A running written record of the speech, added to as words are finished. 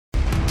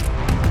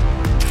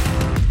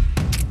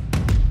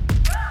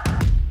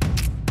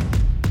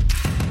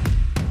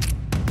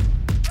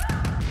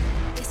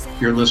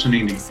You're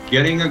listening to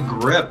Getting a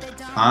Grip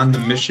on the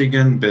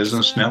Michigan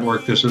Business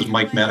Network. This is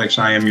Mike Maddox.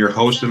 I am your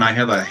host, and I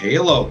have a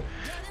halo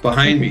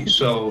behind me.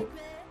 So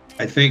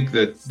I think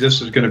that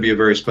this is going to be a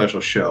very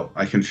special show.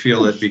 I can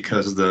feel it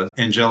because the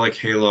angelic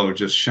halo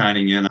just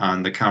shining in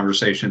on the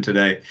conversation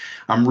today.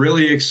 I'm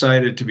really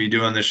excited to be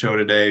doing the show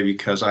today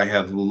because I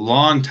have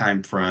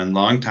longtime friend,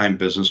 longtime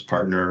business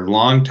partner,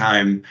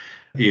 longtime,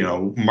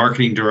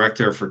 marketing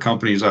director for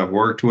companies I've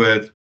worked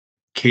with,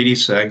 Katie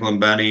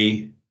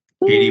Saglimbene.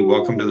 Katie,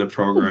 welcome to the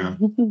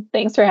program.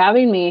 Thanks for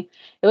having me.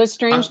 It was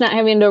strange not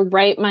having to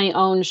write my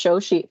own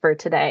show sheet for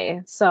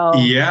today. So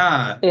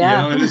yeah.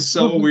 It is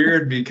so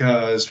weird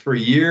because for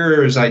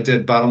years I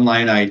did Bottom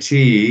Line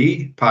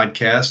IT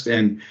podcast,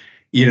 and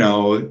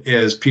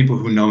as people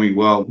who know me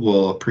well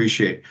will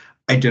appreciate,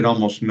 I did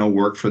almost no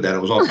work for that.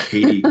 It was all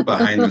Katie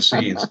behind the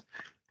scenes.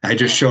 I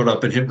just showed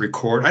up and hit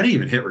record. I didn't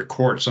even hit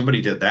record.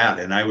 Somebody did that,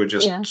 and I would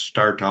just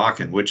start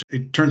talking, which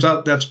it turns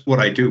out that's what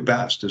I do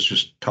best, is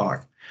just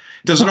talk.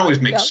 It doesn't always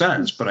make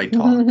sense, but I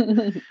talk.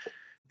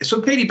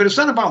 So, Katie, but it's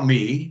not about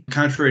me,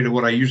 contrary to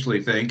what I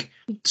usually think.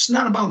 It's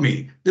not about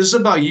me. This is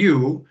about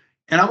you.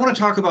 And I want to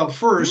talk about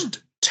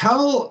first,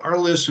 tell our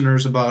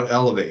listeners about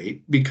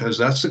Elevate, because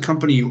that's the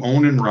company you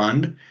own and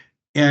run,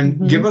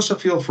 and give us a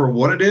feel for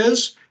what it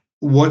is,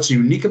 what's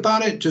unique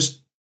about it.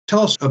 Just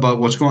tell us about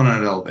what's going on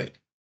at Elevate.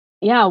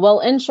 Yeah, well,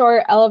 in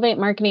short, Elevate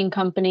Marketing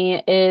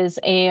Company is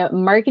a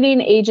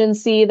marketing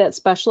agency that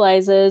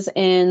specializes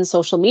in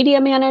social media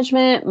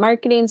management,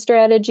 marketing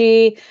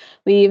strategy.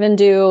 We even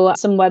do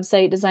some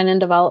website design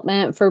and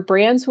development for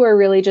brands who are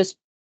really just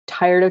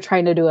tired of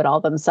trying to do it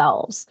all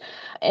themselves.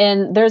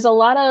 And there's a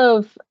lot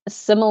of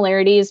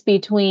similarities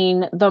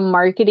between the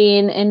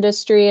marketing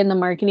industry and the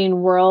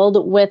marketing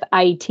world with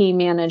IT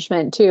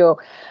management too,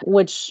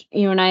 which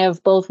you and I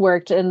have both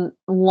worked in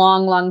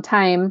long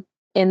time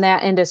in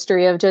that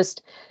industry of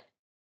just,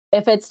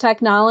 if it's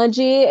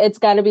technology, it's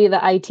got to be the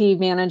IT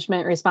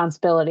management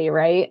responsibility,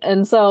 right?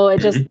 And so it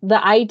just,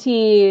 the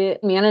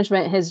IT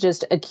management has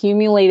just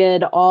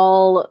accumulated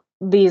all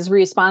these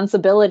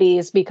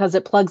responsibilities because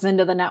it plugs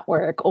into the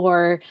network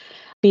or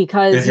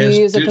because you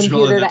use a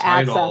computer to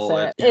access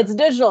it. It's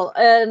digital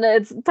and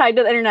it's tied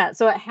to the internet.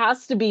 So it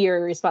has to be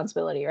your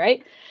responsibility,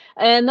 right?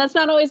 And that's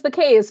not always the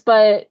case,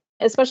 but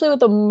especially with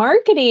the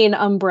marketing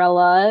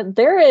umbrella,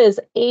 there is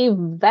a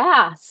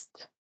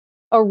vast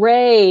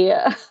array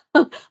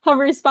of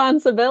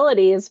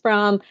responsibilities,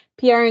 from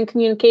PR and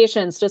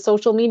communications to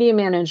social media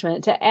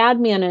management to ad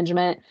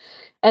management.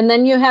 And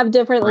then you have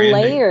different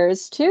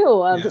layers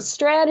too of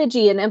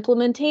strategy and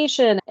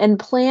implementation and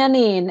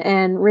planning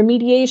and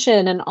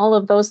remediation and all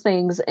of those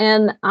things.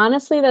 And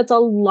honestly, that's a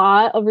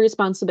lot of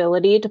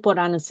responsibility to put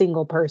on a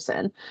single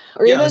person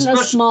or even a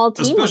small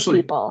team of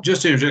people.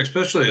 Just to interject,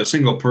 especially a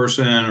single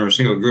person or a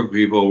single group of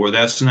people where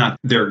that's not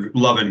their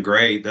love and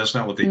great. That's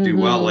not what they do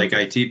well, like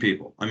IT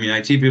people. I mean,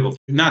 IT people,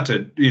 not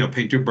to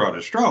paint too broad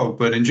a stroke,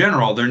 but in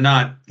general, they're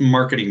not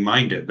marketing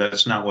minded.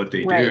 That's not what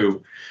they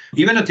do.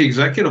 Even at the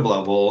executive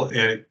level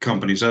at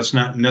companies, that's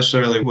not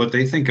necessarily what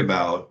they think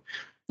about.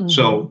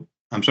 So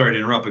I'm sorry to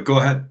interrupt, but go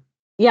ahead.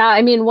 Yeah,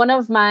 I mean, one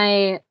of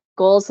my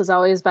goals has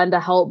always been to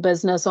help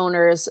business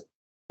owners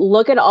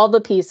look at all the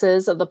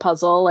pieces of the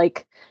puzzle.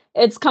 Like,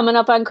 it's coming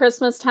up on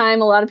Christmas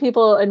time. A lot of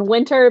people in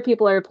winter,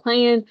 people are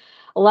playing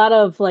a lot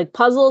of like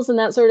puzzles and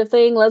that sort of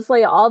thing. Let's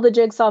lay all the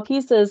jigsaw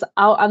pieces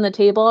out on the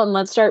table and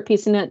let's start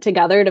piecing it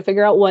together to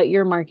figure out what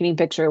your marketing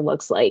picture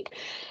looks like.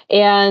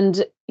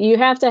 And you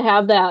have to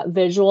have that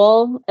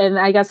visual. And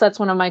I guess that's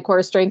one of my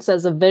core strengths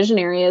as a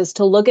visionary, is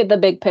to look at the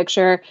big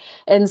picture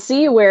and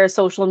see where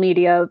social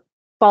media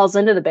falls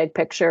into the big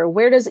picture.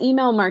 Where does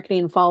email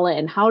marketing fall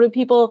in? How do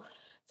people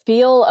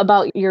feel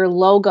about your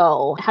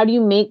logo? How do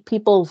you make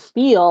people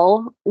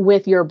feel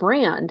with your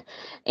brand?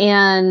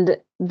 And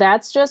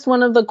that's just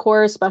one of the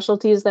core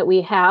specialties that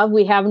we have.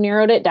 We have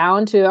narrowed it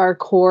down to our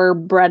core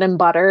bread and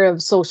butter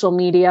of social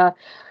media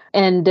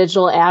and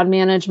digital ad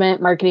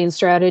management, marketing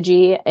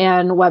strategy,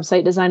 and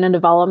website design and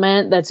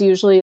development. That's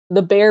usually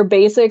the bare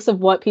basics of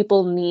what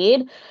people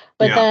need.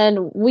 But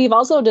then we've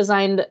also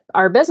designed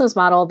our business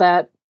model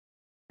that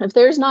if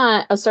there's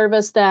not a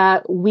service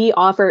that we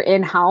offer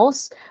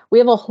in-house, we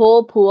have a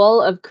whole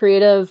pool of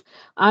creative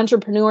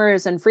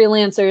entrepreneurs and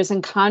freelancers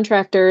and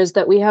contractors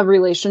that we have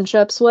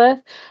relationships with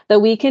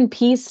that we can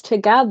piece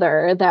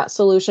together that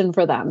solution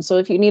for them. So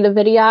if you need a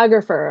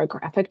videographer, a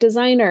graphic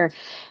designer,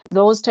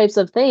 those types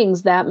of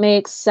things, that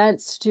makes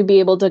sense to be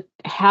able to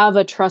have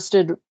a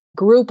trusted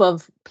group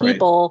of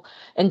people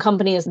and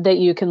companies that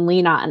you can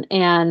lean on.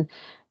 And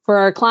for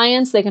our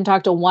clients, they can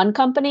talk to one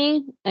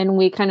company and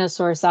we kind of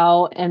source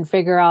out and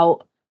figure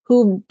out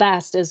who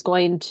best is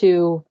going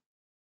to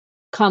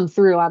come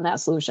through on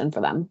that solution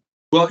for them.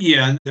 Well,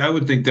 yeah, I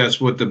would think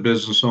that's what the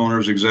business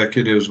owners,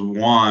 executives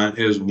want,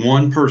 is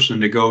one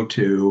person to go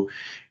to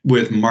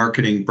with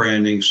marketing,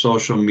 branding,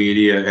 social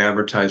media,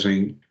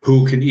 advertising,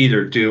 who can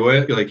either do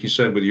it, like you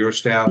said, with your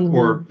staff,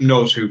 or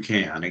knows who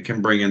can and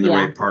can bring in the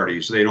right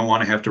parties. They don't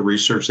want to have to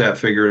research that,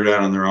 figure it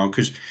out on their own,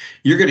 because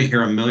you're going to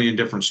hear a million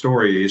different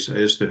stories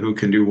as to who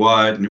can do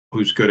what and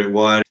who's good at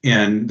what.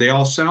 And they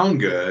all sound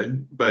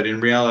good, but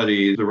in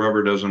reality, the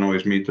rubber doesn't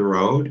always meet the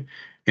road.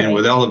 And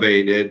with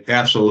Elevate, it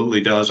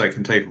absolutely does. I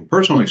can tell you from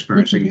personal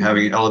experience,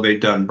 having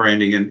Elevate done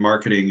branding and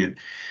marketing and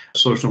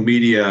social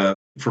media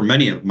for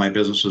many of my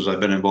businesses I've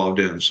been involved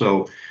in.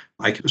 So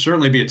I can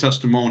certainly be a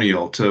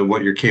testimonial to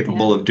what you're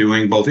capable of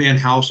doing, both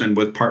in-house and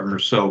with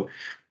partners. So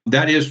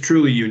that is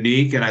truly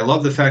unique. And I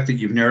love the fact that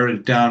you've narrowed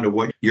it down to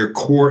what your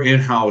core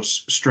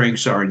in-house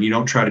strengths are. And you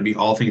don't try to be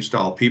all things to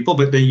all people,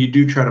 but then you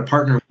do try to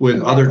partner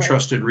with other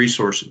trusted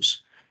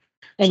resources.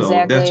 So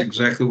that's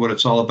exactly what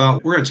it's all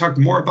about. We're going to talk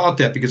more about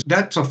that because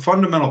that's a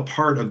fundamental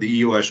part of the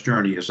EOS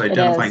journey, is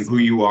identifying who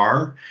you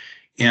are.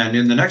 And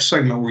in the next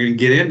segment, we're going to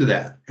get into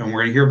that, and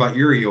we're going to hear about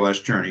your EOS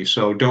journey.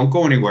 So don't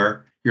go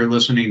anywhere. You're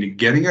listening to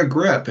Getting a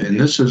Grip, and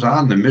this is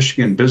on the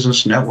Michigan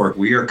Business Network.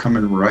 We are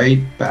coming right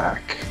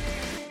back.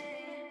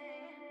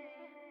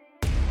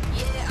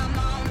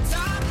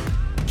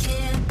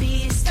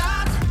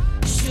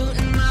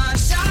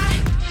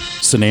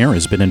 Senair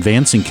has been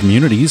advancing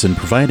communities and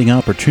providing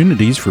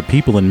opportunities for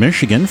people in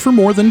Michigan for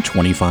more than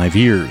 25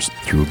 years.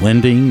 Through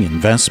lending,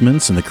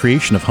 investments, and the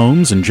creation of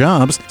homes and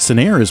jobs,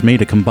 Senair has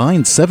made a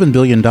combined $7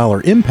 billion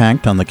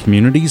impact on the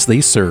communities they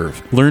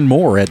serve. Learn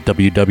more at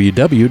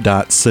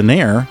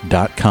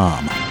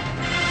www.senair.com.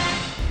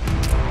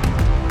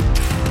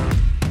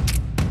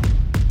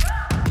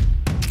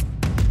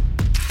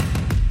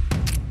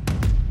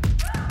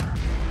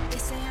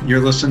 You're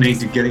listening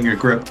to Getting a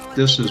Grip.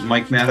 This is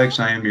Mike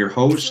Maddox. I am your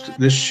host.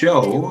 This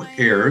show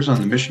airs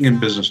on the Michigan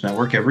Business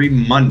Network every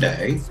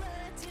Monday,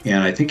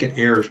 and I think it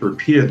airs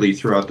repeatedly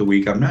throughout the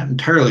week. I'm not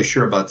entirely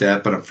sure about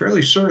that, but I'm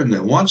fairly certain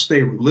that once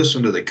they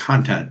listen to the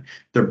content,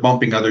 they're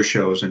bumping other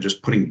shows and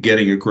just putting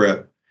Getting a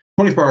Grip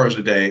 24 hours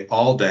a day,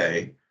 all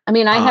day. I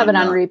mean, I have it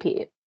on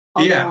repeat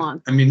all day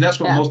long. I mean, that's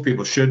what most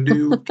people should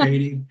do,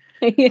 Katie.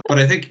 But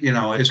I think,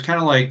 it's kind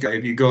of like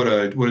if you go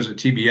to,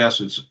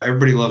 TBS, it's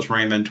everybody loves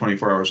Raymond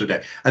 24 hours a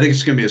day. I think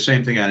it's going to be the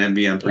same thing on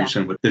NBN pretty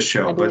soon with this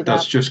show, but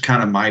that's just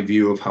kind of my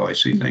view of how I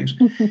see things.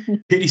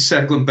 Katie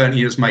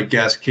Saglimbene is my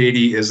guest.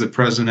 Katie is the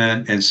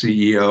president and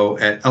CEO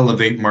at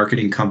Elevate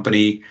Marketing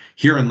Company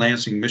here in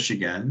Lansing,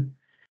 Michigan.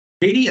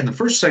 Katie, in the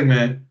first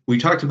segment, we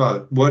talked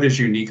about what is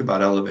unique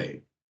about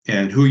Elevate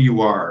and who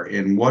you are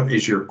and what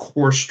is your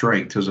core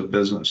strength as a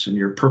business and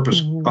your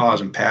purpose,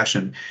 cause, and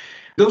passion.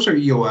 Those are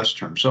EOS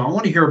terms. So I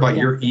want to hear about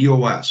your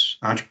EOS,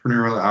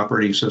 Entrepreneurial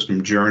Operating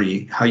System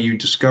journey, how you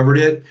discovered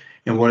it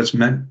and what it's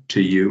meant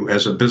to you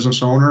as a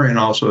business owner and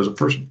also as a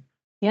person.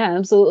 Yeah,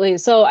 absolutely.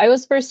 So I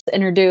was first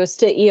introduced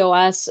to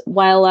EOS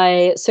while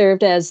I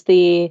served as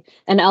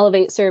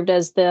Elevate served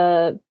as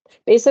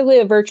basically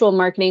a virtual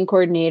marketing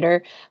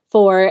coordinator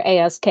for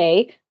ASK,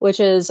 which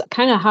is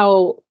kind of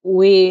how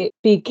we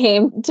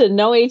became to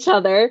know each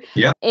other.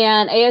 Yeah.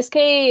 And ASK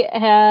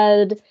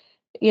had,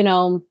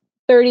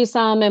 30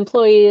 some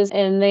employees,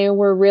 and they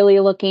were really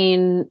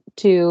looking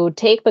to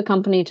take the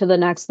company to the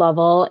next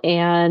level.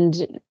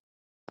 And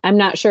I'm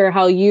not sure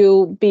how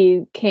you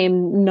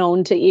became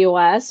known to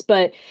EOS,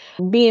 but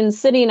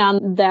sitting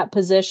on that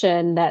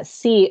position, that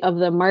seat of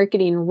the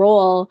marketing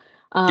role,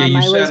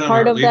 I was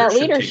part of that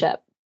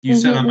leadership. You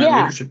sat on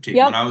my leadership team.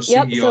 When I was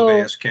CEO of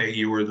ASK,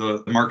 you were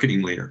the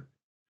marketing leader.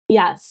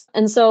 Yes.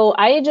 And so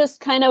I just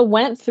kind of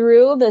went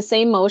through the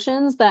same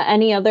motions that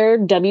any other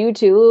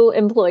W-2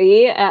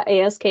 employee at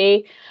ASK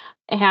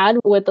had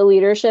with the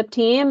leadership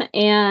team.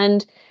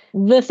 And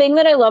the thing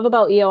that I love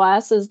about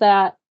EOS is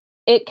that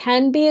it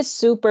can be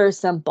super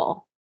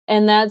simple.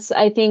 And that's,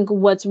 I think,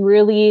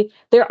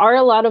 there are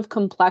a lot of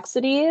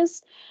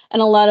complexities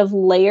and a lot of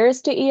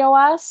layers to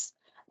EOS,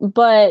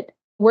 but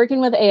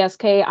working with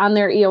ASK on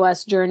their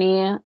EOS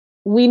journey,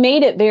 we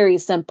made it very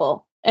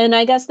simple. And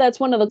I guess that's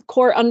one of the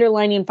core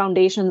underlining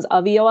foundations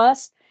of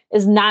EOS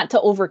is not to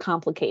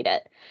overcomplicate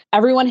it.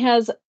 Everyone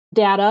has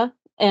data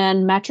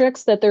and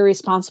metrics that they're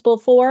responsible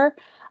for,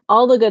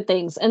 all the good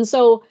things. And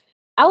so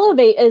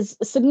Elevate is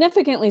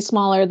significantly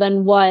smaller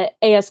than what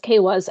ASK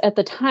was at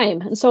the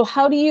time. And so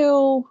how do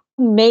you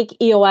make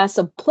EOS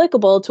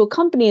applicable to a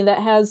company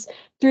that has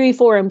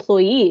 3-4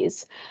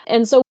 employees?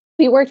 And so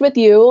we worked with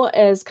you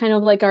as kind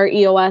of like our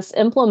EOS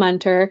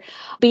implementer,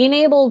 being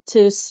able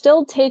to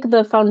still take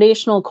the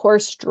foundational core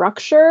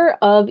structure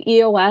of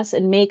EOS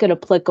and make it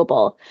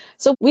applicable.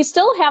 So we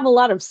still have a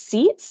lot of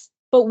seats,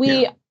 but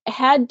we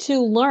had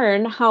to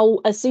learn how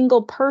a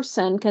single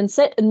person can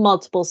sit in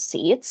multiple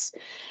seats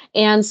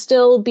and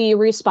still be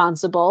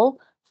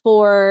responsible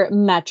for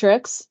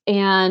metrics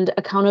and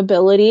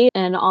accountability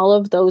and all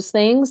of those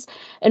things.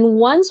 And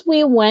once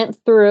we went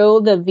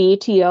through the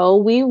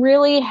VTO, we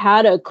really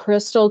had a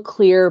crystal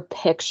clear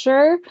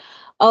picture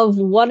of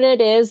what it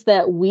is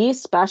that we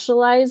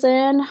specialize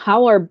in,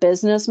 how our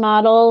business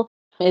model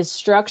is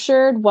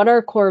structured, what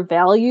our core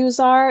values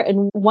are.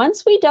 And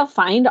once we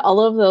defined all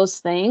of those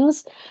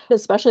things,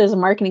 especially as a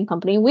marketing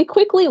company, we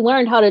quickly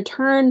learned how to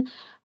turn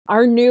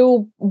our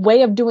new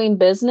way of doing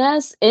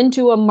business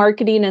into a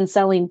marketing and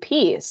selling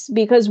piece,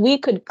 because we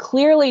could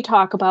clearly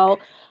talk about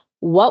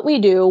what we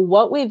do,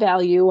 what we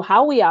value,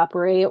 how we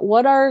operate,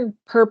 what our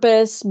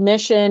purpose,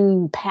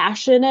 mission,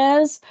 passion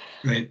is.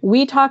 Right.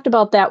 We talked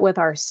about that with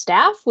our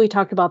staff. We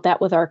talked about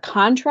that with our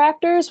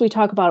contractors. We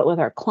talk about it with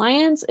our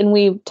clients, and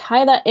we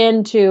tie that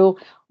into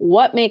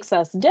what makes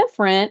us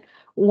different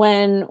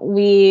when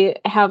we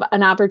have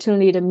an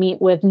opportunity to meet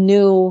with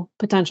new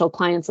potential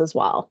clients as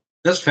well.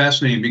 That's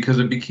fascinating because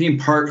it became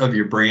part of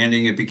your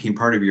branding. It became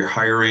part of your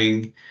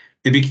hiring.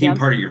 It became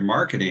part of your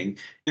marketing.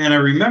 And I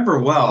remember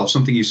well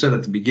something you said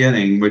at the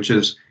beginning, which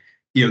is,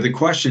 the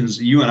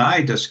questions you and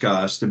I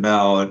discussed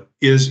about,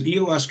 is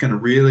EOS going to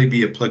really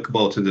be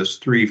applicable to this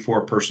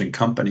 3-4 person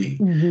company,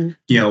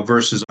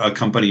 versus a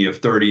company of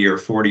 30 or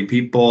 40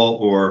 people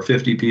or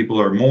 50 people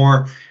or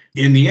more?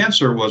 And the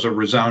answer was a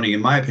resounding,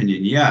 in my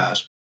opinion,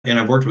 yes. And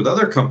I've worked with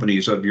other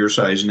companies of your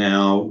size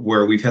now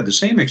where we've had the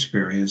same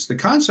experience. The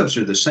concepts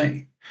are the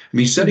same. I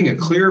mean, setting a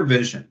clear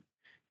vision,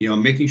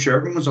 making sure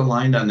everyone's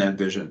aligned on that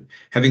vision,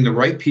 having the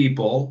right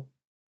people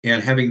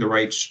and having the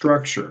right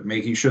structure,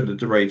 making sure that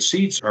the right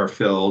seats are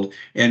filled.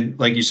 And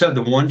like you said,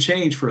 the one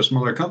change for a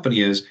smaller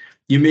company is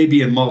you may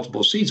be in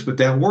multiple seats, but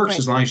that works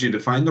as long as you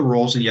define the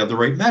roles and you have the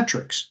right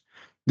metrics.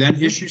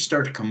 Then issues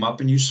start to come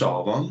up and you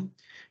solve them.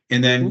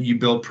 And then you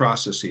build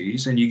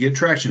processes and you get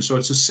traction. So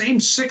it's the same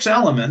 6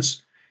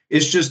 elements.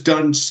 It's just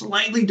done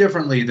slightly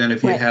differently than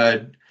if you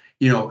had,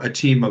 a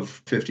team of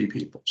 50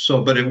 people.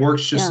 So, but it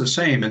works just the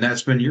same. And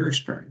that's been your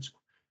experience.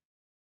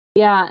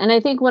 Yeah. And I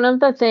think one of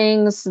the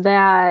things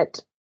that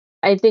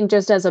I think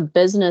just as a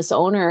business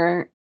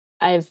owner,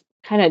 I've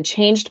kind of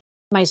changed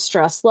my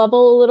stress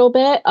level a little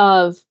bit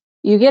of,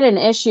 you get an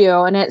issue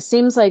and it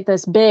seems like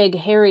this big,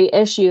 hairy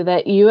issue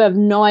that you have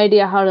no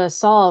idea how to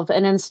solve.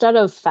 And instead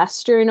of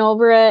festering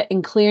over it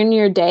and clearing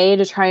your day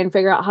to try and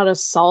figure out how to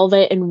solve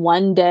it in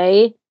one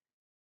day,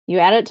 you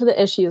add it to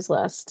the issues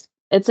list.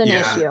 It's an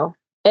issue.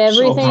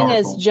 Everything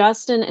is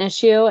just an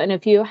issue. And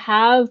if you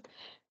have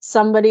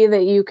somebody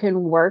that you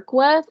can work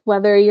with,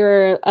 whether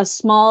you're a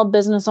small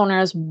business owner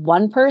as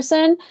one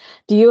person,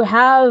 do you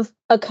have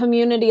a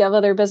community of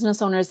other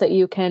business owners that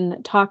you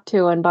can talk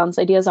to and bounce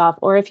ideas off?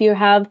 Or if you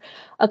have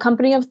a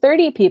company of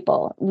 30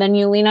 people, then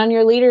you lean on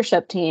your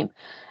leadership team.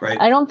 Right.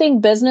 I don't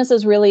think business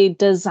is really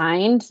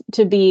designed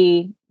to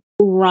be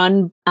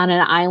run on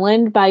an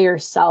island by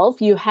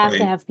yourself. You have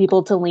to have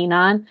people to lean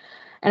on.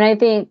 And I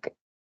think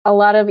a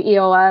lot of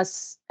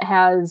EOS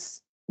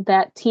has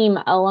that team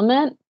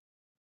element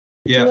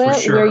to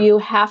it, where you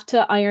have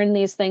to iron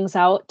these things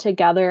out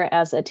together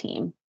as a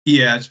team.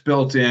 Yeah, it's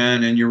built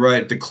in, and you're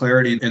right. The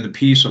clarity and the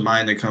peace of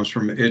mind that comes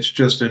from it's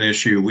just an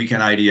issue. We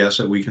can IDS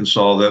it, we can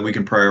solve it, we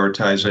can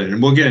prioritize it,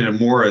 and we'll get into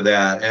more of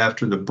that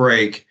after the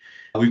break.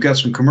 We've got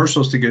some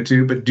commercials to get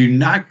to, but do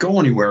not go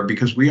anywhere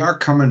because we are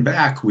coming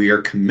back. We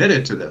are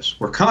committed to this.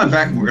 We're coming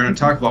back, and we're going to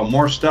talk about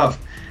more stuff.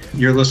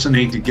 You're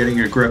listening to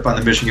Getting a Grip on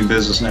the Michigan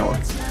Business Network.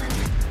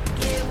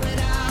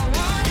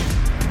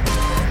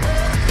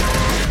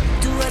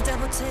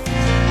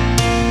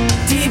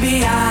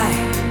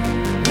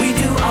 We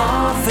do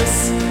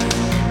office,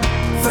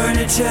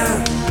 furniture,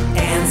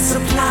 and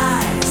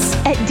supplies.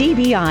 At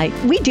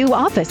DBI, we do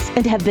office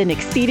and have been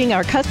exceeding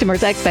our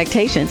customers'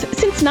 expectations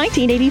since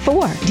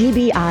 1984.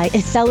 DBI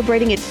is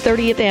celebrating its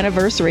 30th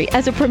anniversary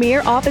as a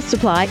premier office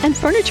supply and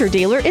furniture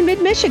dealer in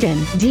mid-Michigan.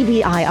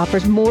 DBI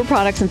offers more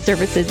products and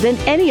services than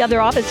any other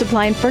office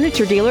supply and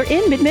furniture dealer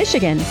in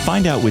mid-Michigan.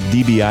 Find out what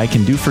DBI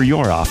can do for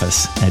your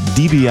office at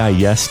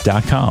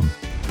dbiyes.com.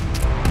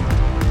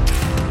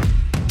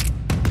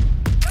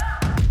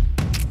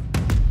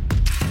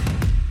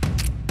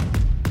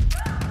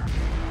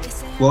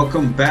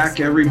 Welcome back,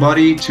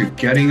 everybody, to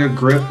Getting a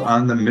Grip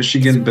on the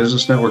Michigan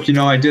Business Network.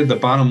 I did the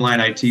Bottom Line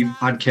IT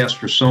podcast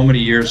for so many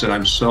years that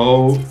I'm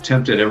so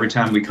tempted every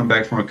time we come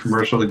back from a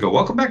commercial to go,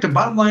 welcome back to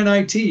Bottom Line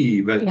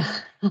IT. But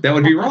that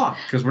would be wrong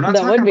because we're not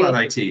talking about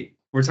IT.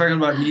 We're talking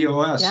about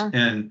EOS. Yeah.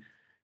 And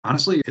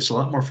honestly, it's a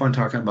lot more fun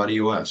talking about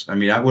EOS. I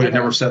mean, I would have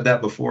never said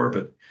that before,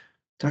 but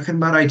talking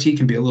about IT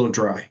can be a little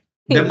dry.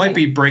 That might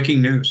be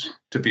breaking news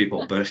to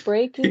people, but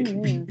it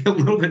can be a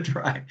little bit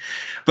dry.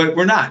 But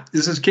we're not.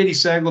 This is Katie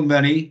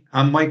Saglimbene.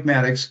 I'm Mike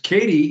Maddox.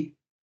 Katie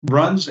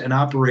runs and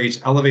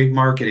operates Elevate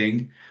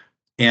Marketing,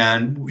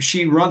 and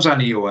she runs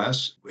on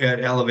EOS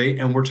at Elevate.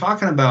 And we're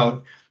talking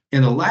about,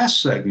 in the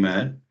last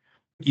segment,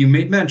 you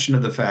made mention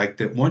of the fact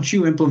that once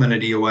you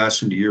implemented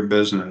EOS into your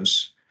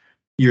business,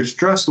 your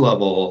stress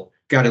level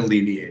got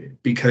alleviated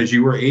because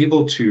you were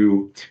able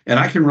to, and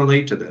I can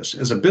relate to this.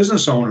 As a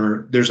business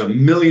owner, there's a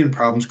million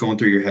problems going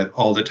through your head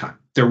all the time.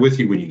 They're with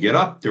you when you get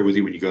up. They're with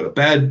you when you go to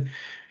bed.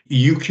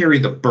 You carry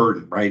the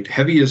burden, right?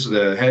 Heavy is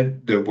the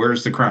head that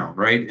wears the crown,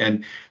 right?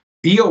 And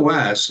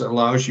EOS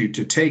allows you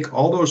to take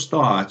all those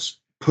thoughts,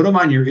 put them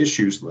on your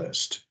issues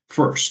list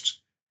first.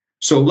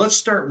 So let's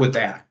start with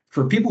that.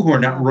 For people who are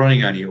not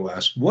running on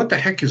EOS, what the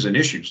heck is an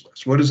issues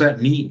list? What does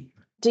that mean?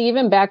 To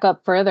even back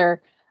up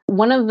further,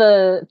 one of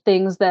the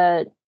things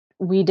that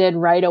we did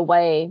right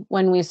away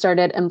when we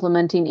started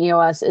implementing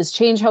EOS is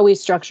change how we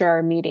structure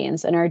our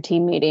meetings and our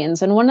team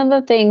meetings. And one of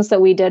the things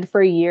that we did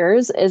for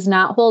years is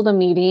not hold a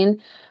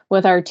meeting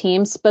with our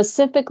team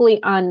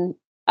specifically on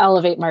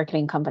Elevate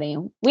Marketing Company.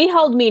 We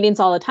held meetings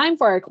all the time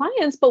for our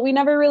clients, but we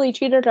never really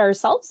treated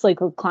ourselves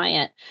like a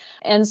client.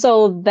 And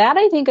so that,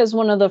 I think, is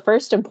one of the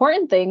first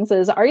important things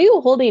is, are you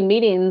holding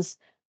meetings,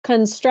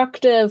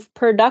 constructive,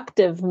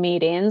 productive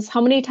meetings?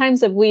 How many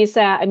times have we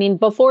sat,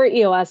 before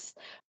EOS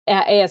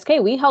at ASK,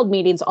 we held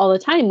meetings all the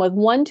time with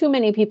one too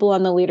many people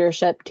on the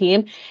leadership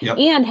team. Yep.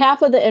 And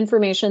half of the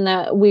information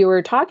that we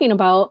were talking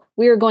about,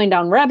 we were going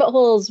down rabbit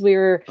holes. We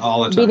were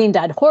beating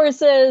dead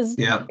horses.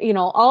 Yeah.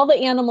 All the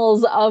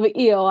animals of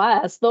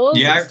EOS, those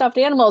stuffed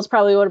animals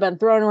probably would have been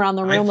thrown around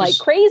the room like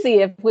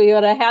crazy if we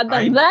would have had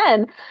them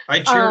then.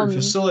 I chaired and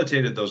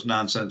facilitated those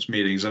nonsense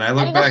meetings, and I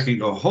look back and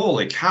go,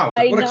 holy cow,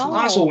 what a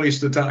colossal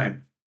waste of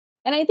time.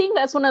 And I think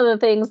that's one of the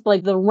things,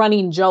 like the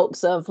running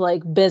jokes of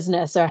like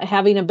business or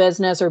having a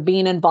business or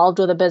being involved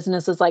with a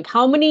business is like,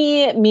 how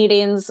many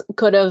meetings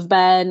could have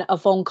been a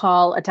phone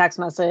call, a text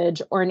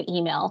message, or an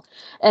email?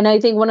 And I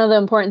think one of the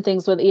important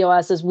things with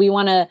EOS is we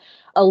want to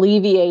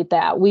alleviate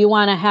that. We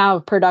want to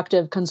have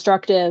productive,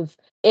 constructive,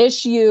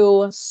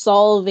 issue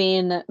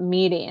solving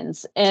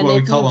meetings. And that's what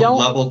if we call you them don't,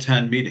 level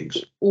 10 meetings.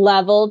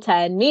 Level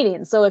 10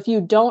 meetings. So if you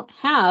don't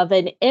have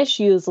an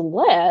issues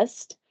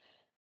list,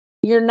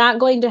 you're not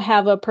going to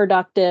have a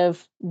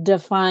productive,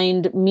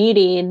 defined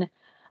meeting.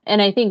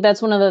 And I think that's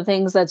one of the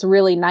things that's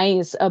really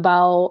nice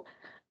about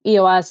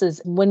EOS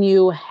is when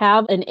you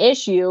have an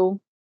issue,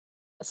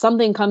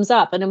 something comes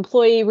up, an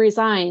employee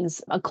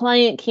resigns, a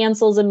client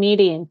cancels a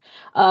meeting,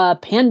 a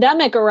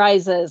pandemic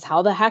arises.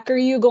 How the heck are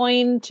you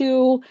going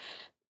to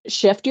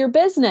shift your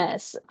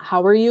business?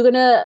 How are you going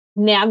to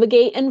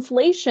navigate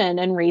inflation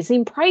and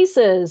raising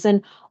prices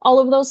and all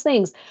of those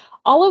things?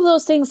 All of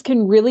those things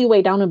can really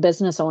weigh down a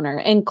business owner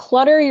and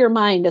clutter your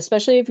mind,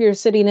 especially if you're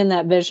sitting in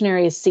that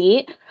visionary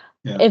seat.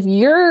 Yeah. If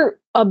you're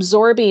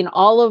absorbing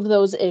all of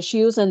those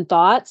issues and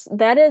thoughts,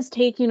 that is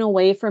taking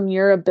away from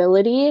your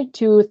ability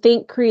to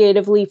think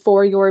creatively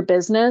for your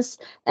business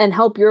and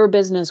help your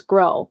business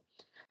grow.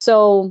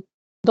 So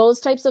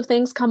those types of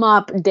things come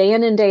up day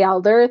in and day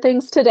out. There are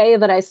things today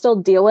that I still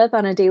deal with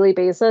on a daily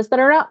basis that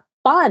are not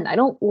fun. I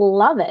don't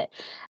love it,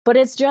 but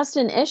it's just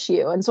an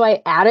issue. And so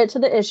I add it to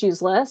the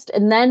issues list.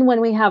 And then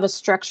when we have a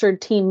structured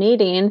team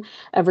meeting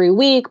every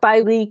week,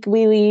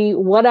 bi-weekly,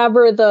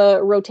 whatever the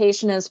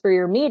rotation is for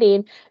your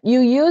meeting, you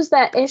use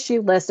that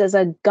issue list as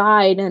a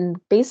guide and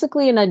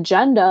basically an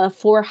agenda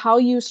for how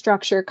you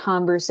structure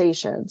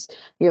conversations.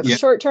 You have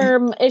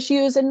short-term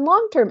issues and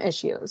long-term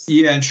issues.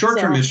 Yeah, and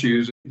short-term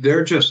issues,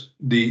 they're just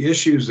the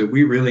issues that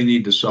we really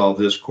need to solve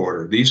this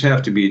quarter. These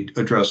have to be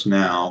addressed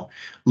now.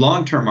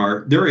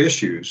 Long-term they're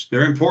issues.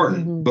 They're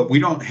important, but we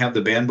don't have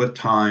the bandwidth,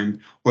 time,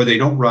 or they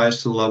don't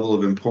rise to the level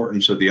of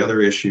importance of the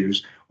other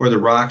issues or the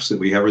rocks that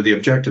we have or the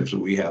objectives that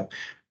we have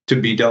to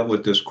be dealt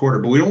with this quarter.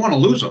 But we don't want to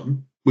lose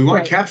them. We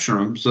want to capture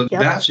them. So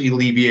that's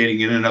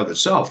alleviating in and of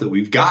itself that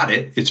we've got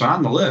it. It's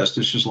on the list.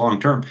 It's just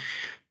long-term.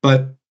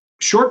 But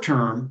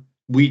short-term,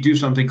 we do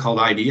something called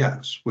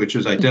IDS, which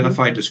is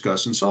identify,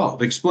 discuss, and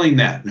solve. Explain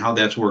that and how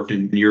that's worked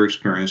in your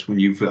experience when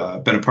you've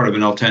been a part of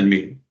an L10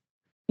 meeting.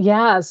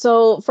 Yeah.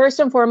 So first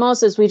and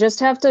foremost is we just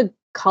have to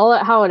call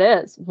it how it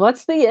is.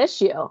 What's the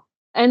issue?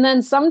 And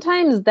then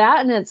sometimes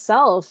that in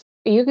itself,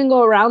 you can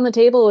go around the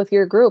table with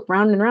your group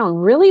round and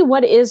round. Really,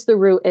 what is the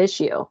root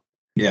issue?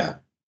 Yeah.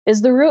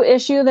 Is the root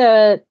issue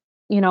that,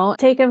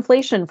 take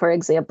inflation, for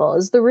example,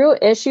 is the root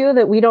issue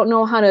that we don't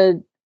know how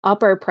to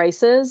up our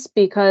prices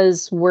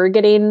because we're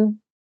getting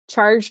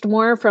charged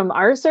more from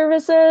our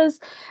services?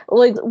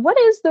 Like, what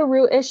is the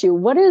root issue?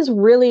 What is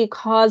really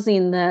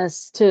causing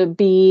this to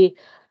be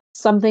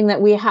something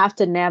that we have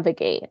to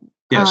navigate?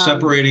 Yeah,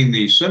 separating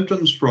the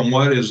symptoms from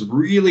what is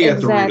really at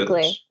the root of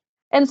this.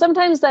 And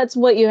sometimes that's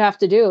what you have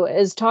to do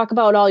is talk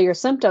about all your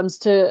symptoms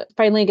to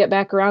finally get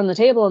back around the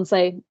table and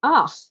say,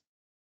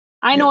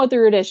 I know what the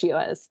root issue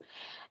is.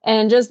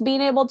 And just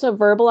being able to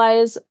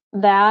verbalize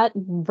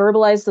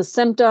the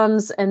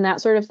symptoms and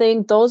that sort of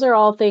thing, those are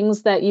all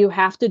things that you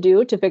have to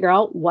do to figure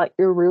out what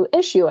your root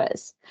issue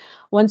is.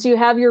 Once you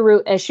have your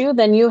root issue,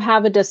 then you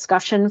have a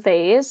discussion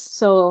phase.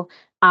 So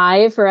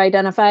I for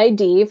identify,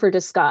 D for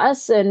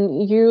discuss,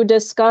 and you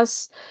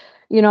discuss,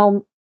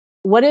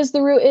 what is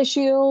the root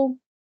issue?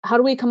 How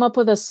do we come up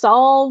with a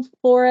solve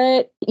for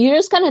it? You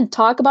just kind of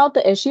talk about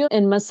the issue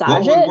and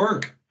massage it. What would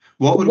work?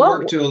 What would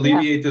work to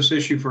alleviate this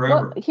issue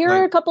forever? Well, here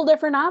are a couple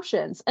different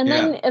options. And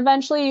then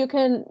eventually you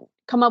can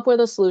come up with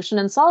a solution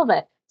and solve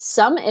it.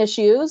 Some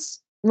issues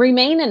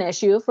remain an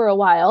issue for a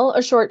while,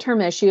 a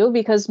short-term issue,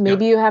 because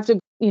maybe you have to,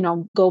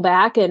 go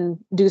back and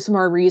do some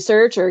more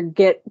research or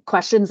get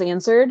questions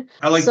answered.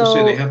 I like to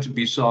say they have to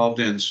be solved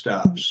in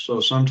steps. So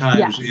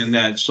sometimes in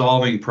that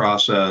solving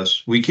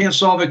process, we can't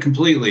solve it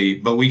completely,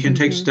 but we can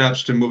take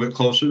steps to move it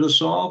closer to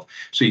solve.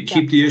 So you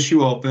keep the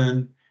issue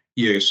open.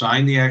 You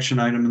assign the action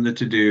item in the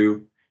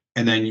to-do,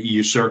 And then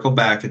you circle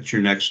back at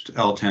your next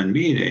L10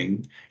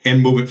 meeting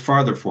and move it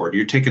farther forward.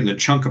 You're taking the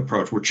chunk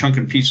approach. We're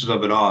chunking pieces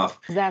of it off.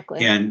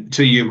 Exactly. And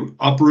till you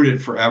uproot it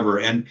forever.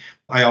 And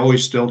I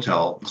always still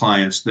tell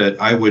clients that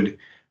I would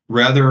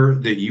rather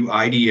that you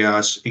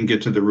IDS and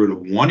get to the root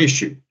of one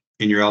issue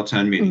in your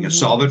L10 meeting and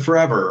solve it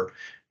forever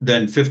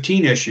than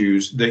 15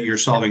 issues that you're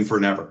solving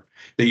for never.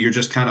 That you're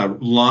just kind of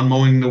lawn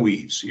mowing the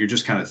weeds. You're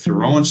just kind of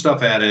throwing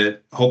stuff at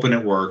it, hoping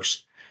it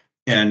works.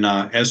 And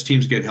as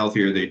teams get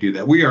healthier, they do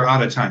that. We are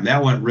out of time.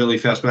 That went really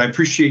fast, but I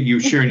appreciate you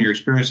sharing your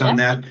experience on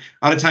that.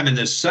 Out of time in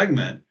this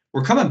segment.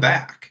 We're coming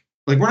back.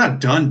 Like, we're not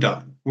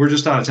done. We're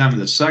just out of time in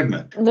this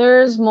segment.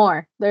 There's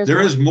more. There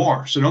is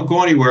more. So don't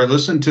go anywhere.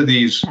 Listen to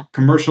these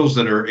commercials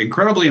that are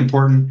incredibly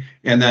important,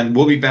 and then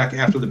we'll be back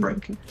after the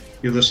break.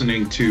 You're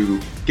listening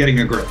to Getting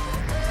a Grip.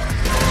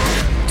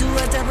 Do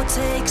a double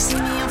take, see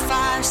me on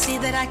fire, see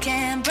that I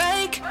can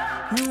break.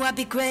 Knew I'd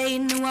be great,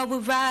 knew I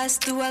would rise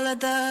through all of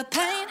the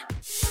pain.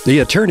 The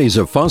attorneys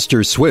of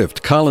Foster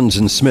Swift,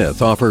 Collins &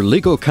 Smith offer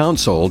legal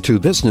counsel to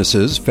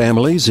businesses,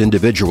 families,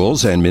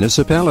 individuals, and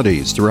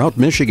municipalities throughout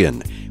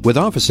Michigan, with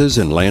offices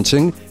in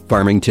Lansing,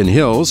 Farmington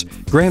Hills,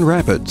 Grand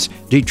Rapids,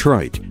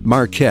 Detroit,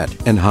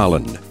 Marquette, and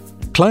Holland.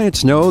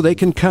 Clients know they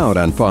can count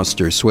on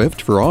Foster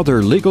Swift for all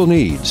their legal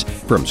needs,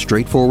 from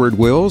straightforward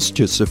wills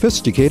to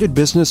sophisticated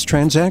business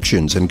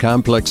transactions and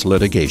complex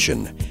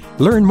litigation.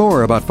 Learn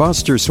more about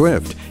Foster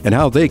Swift and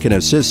how they can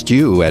assist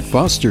you at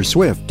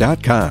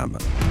fosterswift.com.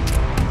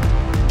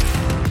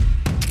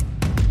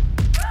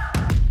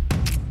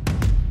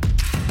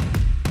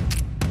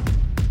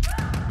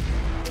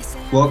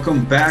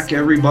 Welcome back,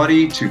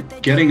 everybody, to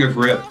Getting a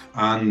Grip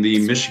on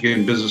the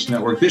Michigan Business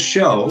Network. This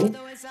show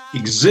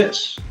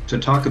exists to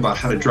talk about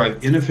how to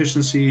drive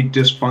inefficiency,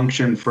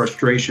 dysfunction,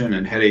 frustration,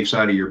 and headaches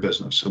out of your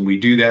business. And we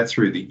do that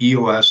through the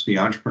EOS, the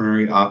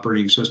Entrepreneurial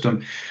Operating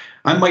System.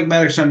 I'm Mike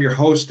Maddox. I'm your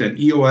host and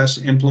EOS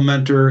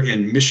implementer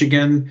in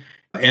Michigan,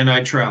 and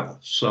I travel.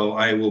 So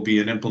I will be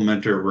an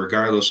implementer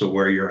regardless of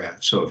where you're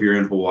at. So if you're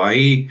in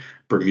Hawaii,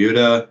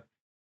 Bermuda,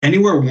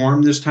 anywhere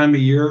warm this time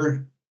of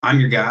year, I'm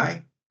your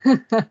guy.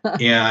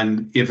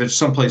 And if it's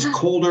someplace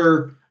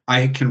colder,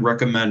 I can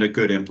recommend a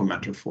good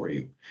implementer for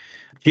you.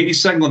 Katie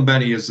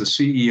Saglimbene is the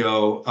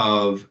CEO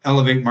of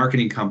Elevate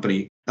Marketing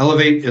Company.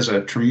 Elevate is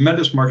a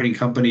tremendous marketing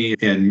company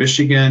in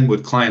Michigan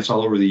with clients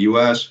all over the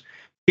U.S.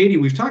 Katie,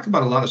 we've talked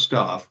about a lot of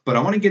stuff, but I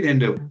want to get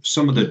into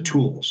some of the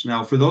tools.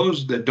 Now, for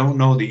those that don't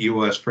know the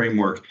EOS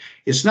framework,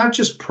 it's not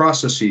just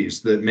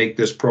processes that make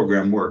this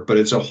program work, but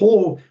it's a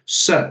whole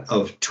set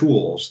of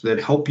tools that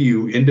help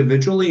you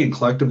individually and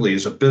collectively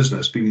as a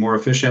business be more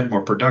efficient,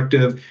 more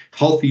productive,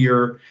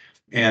 healthier,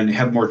 and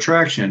have more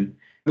traction.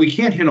 We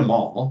can't hit them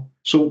all.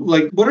 So,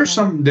 what are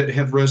some that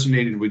have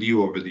resonated with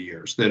you over the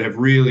years that have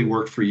really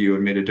worked for you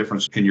and made a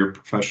difference in your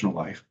professional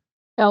life?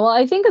 Yeah, well,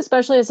 I think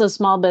especially as a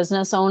small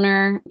business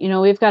owner,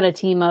 we've got a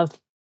team of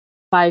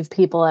 5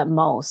 people at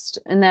most,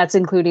 and that's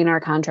including our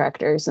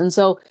contractors. And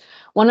so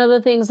one of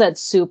the things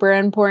that's super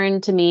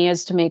important to me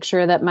is to make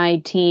sure that my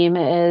team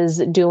is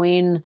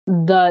doing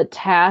the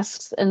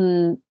tasks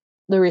and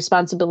the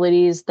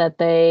responsibilities that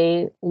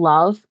they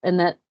love and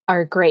that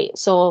are great.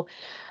 So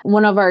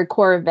one of our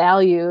core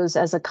values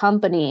as a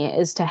company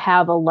is to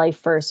have a life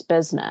first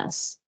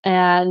business.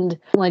 And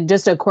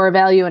just a core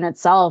value in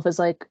itself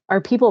is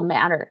our people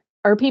matter.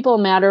 Our people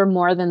matter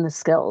more than the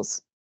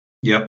skills.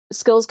 Yep.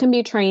 Skills can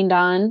be trained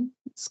on,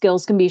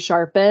 skills can be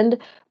sharpened,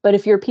 but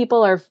if your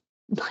people are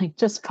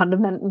just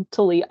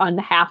fundamentally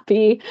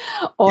unhappy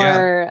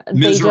or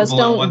they just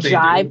don't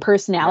jive,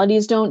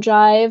 personalities don't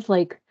jive,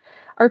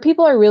 our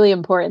people are really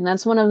important.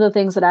 That's one of the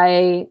things that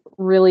I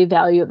really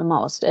value the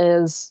most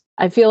is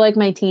I feel like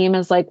my team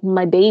is like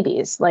my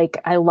babies.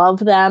 I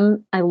love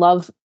them. I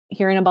love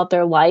hearing about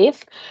their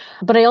life,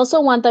 but I also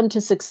want them to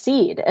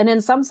succeed. And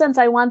in some sense,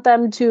 I want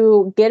them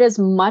to get as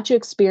much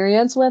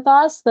experience with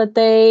us that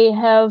they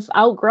have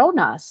outgrown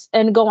us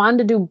and go on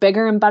to do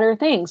bigger and better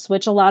things,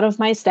 which a lot of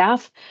my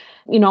staff,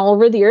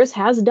 over the years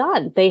has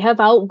done. They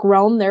have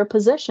outgrown their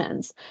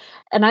positions.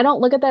 And I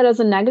don't look at that as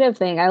a negative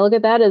thing. I look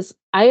at that as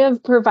I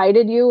have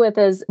provided you with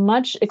as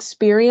much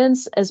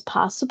experience as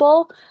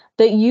possible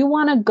that you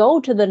want to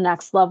go to the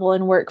next level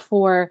and work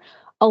for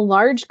a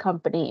large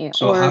company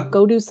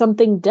go do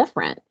something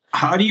different.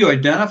 How do you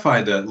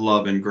identify that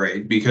love and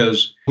great?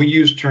 Because we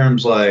use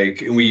terms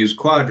we use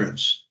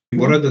quadrants.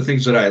 What are the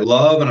things that I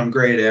love and I'm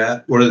great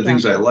at? What are the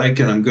things I like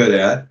and I'm good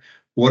at?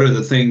 What are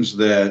the things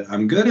that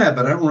I'm good at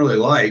but I don't really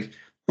like?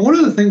 And what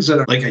are the things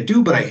that I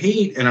do but I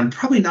hate and I'm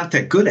probably not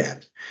that good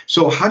at?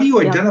 So how do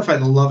you identify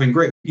the love and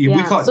great? We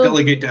call it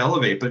delegate to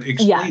elevate, but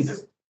explain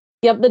it.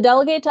 Yep. The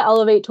Delegate to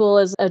Elevate tool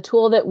is a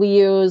tool that we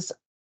use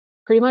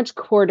pretty much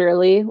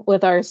quarterly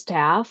with our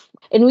staff.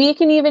 And we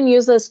can even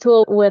use this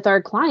tool with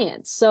our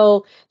clients.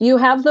 So you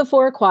have the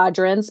 4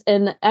 quadrants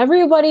and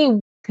everybody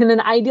in an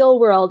ideal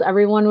world,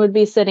 everyone would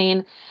be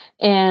sitting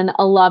in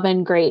a love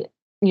and great,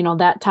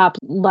 that top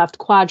left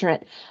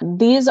quadrant.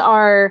 These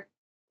are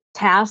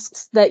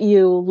tasks that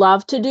you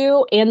love to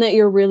do and that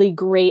you're really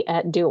great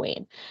at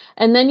doing.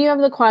 And then you have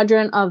the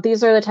quadrant of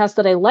these are the tasks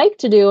that I like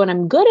to do and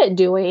I'm good at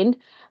doing,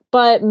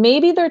 but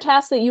maybe they're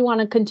tasks that you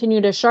want to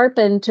continue to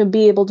sharpen to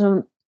be able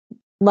to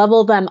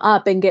level them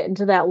up and get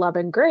into that love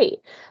and great.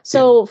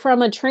 So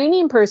from a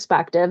training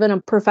perspective and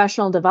a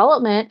professional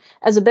development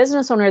as a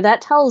business owner,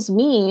 that tells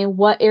me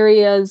what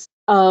areas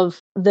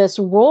of this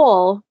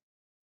role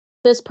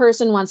this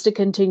person wants to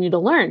continue to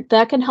learn.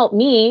 That can help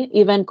me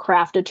even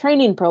craft a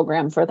training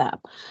program for them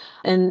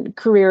and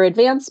career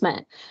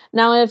advancement.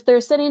 Now, if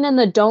they're sitting in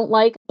the don't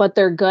like, but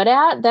they're good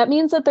at, that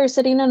means that they're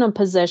sitting in a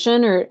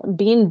position or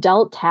being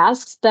dealt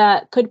tasks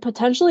that could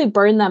potentially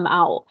burn them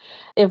out.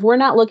 If we're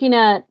not looking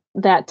at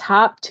that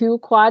top two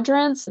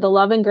quadrants, the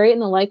love and great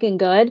and the like and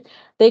good,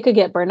 they could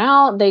get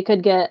burnout. They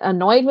could get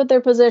annoyed with their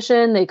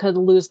position. They could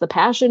lose the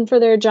passion for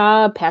their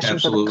job, passion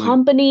for the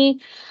company,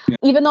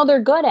 even though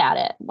they're good at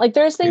it. Like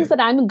there's things that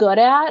I'm good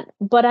at,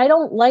 but I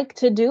don't like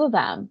to do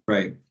them.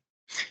 Right.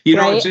 You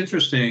know, it's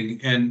interesting.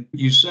 And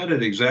you said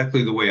it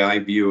exactly the way I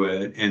view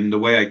it. And the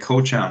way I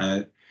coach on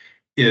it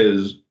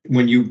is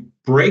when you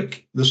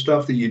break the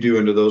stuff that you do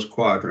into those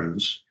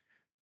quadrants,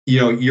 you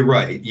know, you're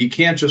right. You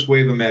can't just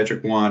wave a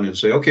magic wand and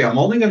say, okay, I'm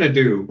only going to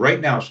do right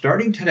now,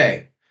 starting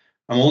today,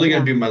 I'm only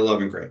going to do my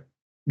love and great.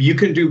 You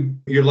can do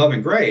your love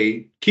and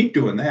great, keep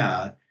doing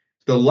that.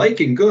 The like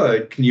and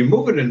good, can you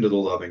move it into the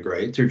love and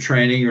great through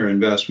training or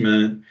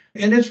investment?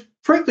 And it's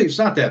frankly, it's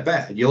not that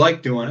bad. You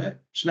like doing it.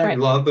 It's not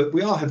your love, but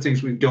we all have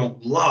things we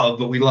don't love,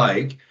 but we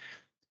like.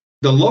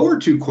 The lower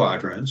two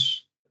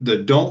quadrants, the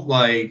don't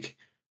like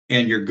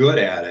and you're good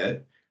at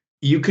it,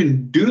 you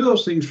can do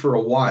those things for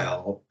a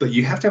while, but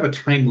you have to have a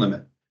time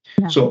limit.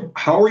 So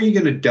how are you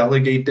going to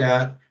delegate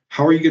that?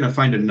 How are you going to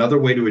find another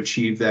way to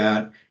achieve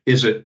that?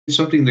 Is it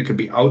something that could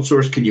be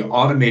outsourced? Can you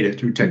automate it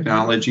through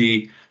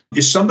technology?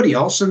 Is somebody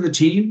else in the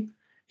team?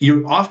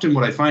 You know, often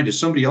what I find is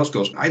somebody else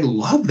goes, I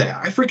love that.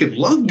 I freaking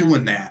love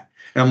doing that.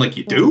 And I'm like,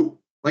 you do?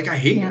 Like, I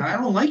hate it. I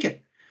don't like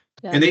it.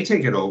 And they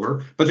take it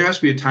over, but there has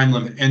to be a time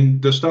limit.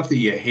 And the stuff that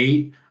you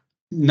hate,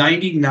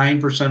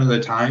 99% of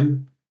the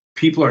time,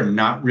 people are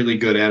not really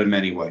good at them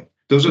anyway.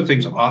 Those are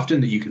things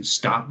often that you can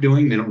stop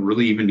doing. They don't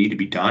really even need to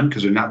be done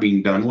because they're not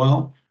being done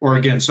well. Or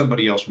again,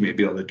 somebody else may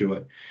be able to do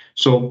it.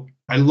 So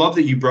I love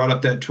that you brought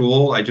up that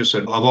tool. I just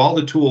said, of all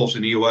the tools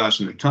in EOS,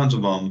 and there are tons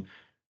of them,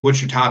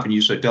 what's your top? And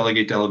you said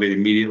delegate, elevate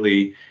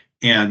immediately.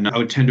 And I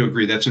would tend to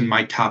agree that's in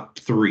my top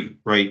three,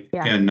 right?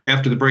 And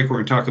after the break, we're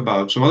going to talk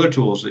about some other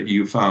tools that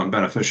you found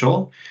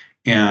beneficial.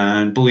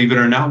 And believe it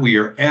or not, we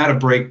are at a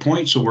break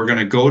point. So we're going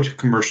to go to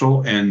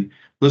commercial and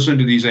listen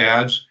to these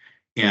ads.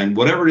 And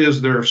whatever it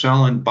is they're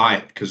selling, buy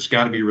it because it's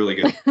got to be really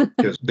good.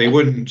 Because they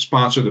wouldn't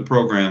sponsor the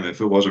program if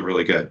it wasn't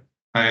really good.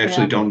 I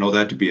actually don't know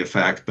that to be a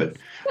fact, but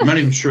I'm not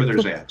even sure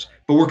there's ads.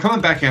 But we're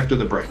coming back after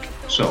the break.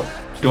 So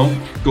don't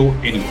go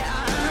anywhere.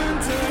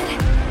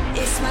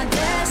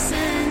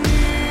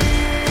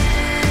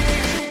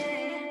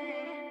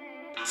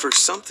 For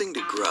something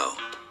to grow,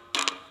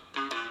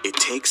 it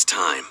takes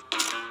time.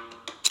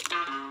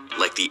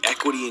 Like the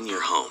equity in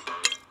your home.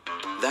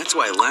 That's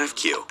why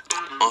LaughQ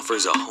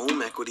offers a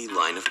home equity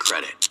line of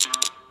credit.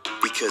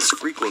 Because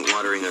frequent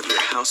watering of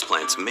your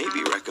houseplants may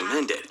be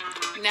recommended.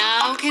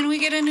 Now can we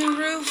get a new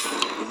roof?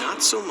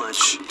 Not so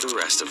much the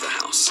rest of the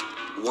house.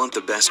 Want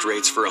the best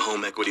rates for a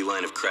home equity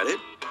line of credit?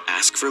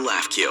 Ask for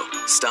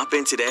LaughQ. Stop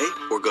in today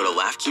or go to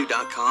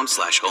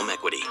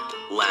laughq.com/homeequity.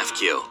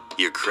 LaughQ,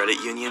 your credit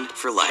union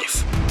for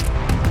life.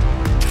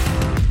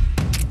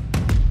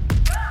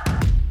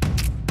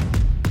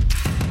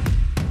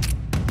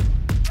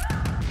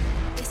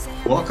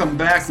 Welcome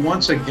back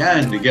once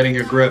again to Getting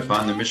a Grip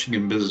on the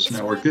Michigan Business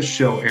Network. This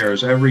show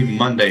airs every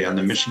Monday on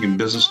the Michigan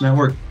Business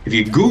Network. If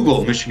you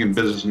Google Michigan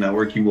Business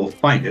Network, you will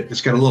find it.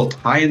 It's got a little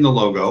tie in the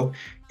logo,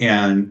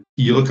 and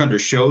you look under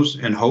shows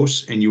and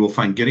hosts, and you will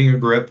find Getting a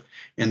Grip.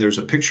 And there's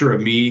a picture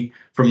of me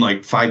from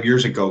like 5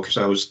 years ago because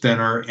I was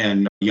thinner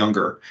and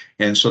younger.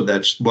 And so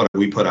that's what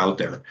we put out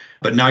there.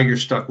 But now you're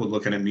stuck with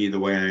looking at me the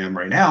way I am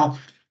right now.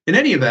 In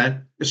any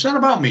event, it's not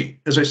about me.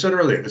 As I said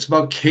earlier, it's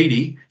about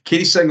Katie.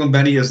 Katie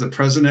Saglimbene is the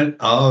president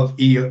of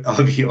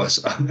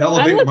EOS,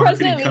 Elevate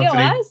Marketing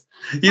Company.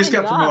 You just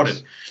got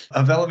promoted.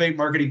 Of Elevate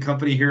Marketing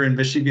Company here in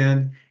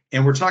Michigan.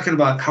 And we're talking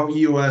about how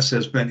EOS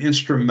has been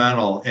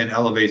instrumental in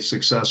Elevate's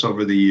success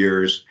over the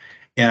years.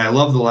 And I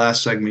love the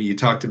last segment you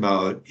talked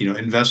about, you know,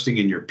 investing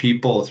in your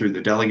people through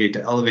the Delegate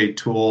to Elevate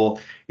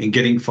tool and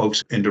getting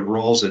folks into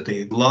roles that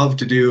they love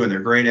to do and they're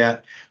great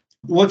at.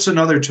 What's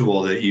another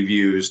tool that you've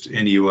used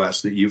in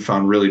EOS that you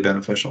found really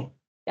beneficial?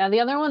 Yeah, the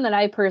other one that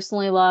I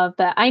personally love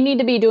that I need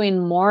to be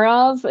doing more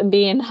of and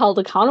being held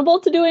accountable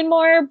to doing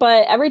more,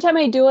 but every time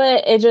I do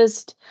it, it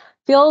just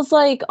feels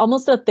like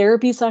almost a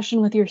therapy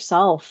session with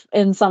yourself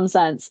in some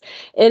sense.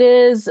 It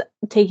is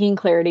taking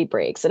clarity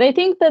breaks. And I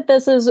think that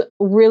this is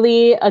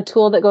really a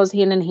tool that goes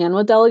hand in hand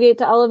with Delegate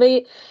to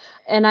Elevate.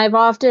 And I've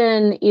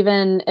often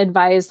even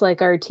advised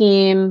like our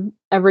team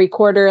every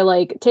quarter,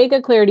 like take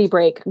a clarity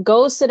break,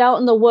 go sit out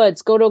in the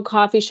woods, go to a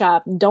coffee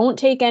shop, don't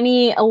take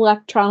any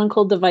electronic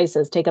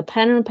devices, take a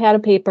pen and a pad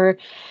of paper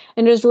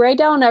and just write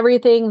down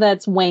everything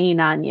that's weighing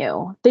on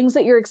you, things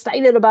that you're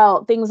excited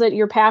about, things that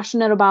you're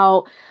passionate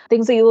about,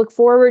 things that you look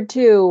forward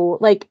to.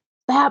 Like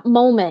that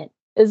moment,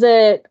 is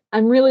it,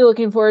 I'm really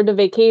looking forward to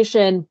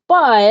vacation,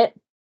 but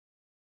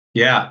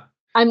Yeah.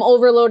 I'm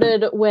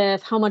overloaded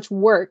with how much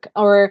work,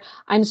 or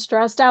I'm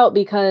stressed out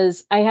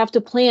because I have to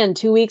plan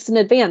 2 weeks in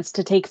advance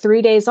to take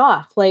 3 days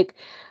off. Like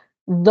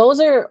those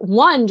are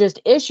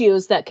just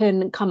issues that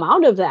can come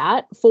out of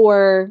that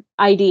for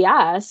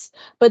IDS.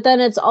 But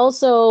then it's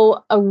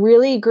also a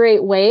really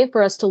great way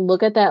for us to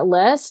look at that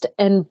list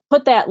and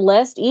put that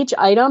list, each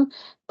item,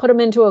 put them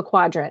into a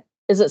quadrant.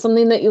 Is it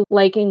something that you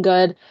like and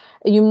good?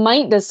 You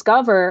might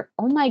discover,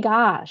 oh my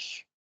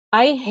gosh,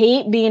 I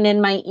hate being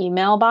in my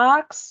email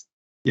box.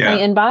 My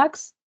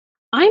inbox.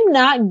 I'm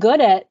not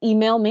good at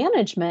email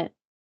management.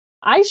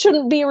 I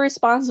shouldn't be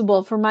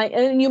responsible for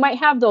and you might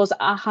have those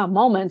aha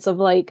moments of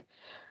like,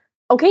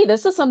 okay,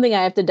 this is something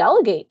I have to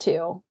delegate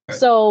to. Right.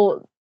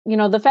 So,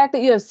 the fact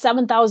that you have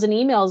 7,000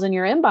 emails in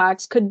your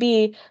inbox could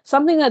be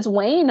something that's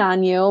weighing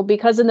on you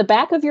because in the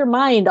back of your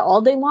mind all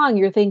day long,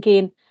 you're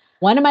thinking,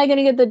 when am I going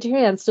to get the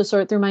chance to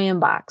sort through my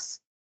inbox?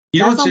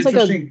 That sounds like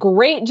a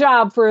great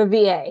job for a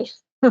VA.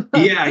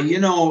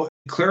 Yeah,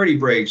 clarity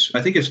breaks.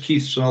 I think it's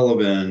Keith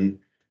Sullivan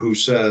who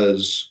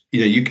says,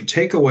 you can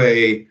take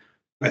away,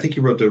 I think he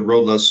wrote The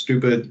Road Less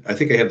Stupid. I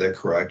think I have that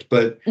correct.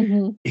 But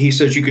he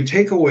says you could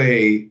take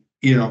away,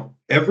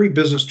 every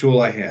business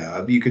tool I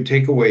have. You could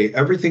take away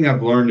everything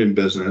I've learned in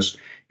business.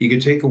 You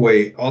could take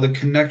away all the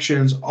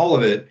connections, all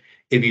of it.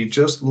 If you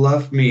just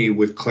left me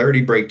with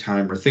clarity break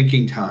time or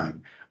thinking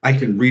time, I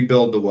can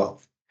rebuild the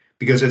wealth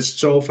because it's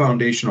so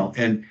foundational.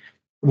 And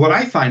what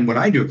I find when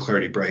I do a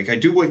clarity break, I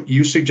do what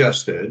you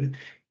suggested,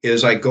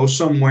 is I go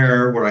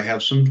somewhere where I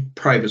have some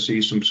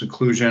privacy, some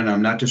seclusion.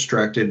 I'm not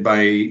distracted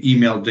by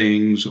email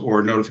dings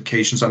or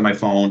notifications on my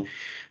phone.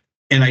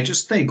 And I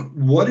just think,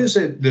 what is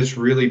it that's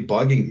really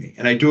bugging me?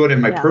 And I do it in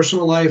my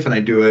personal life, and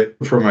I do it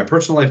for my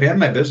personal life and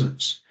my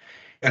business.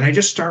 And I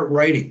just start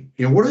writing,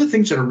 what are the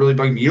things that are really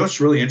bugging me?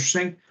 What's really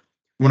interesting?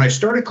 When I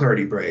start a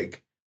clarity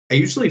break, I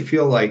usually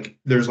feel like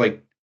there's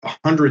like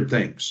 100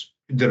 things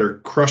that are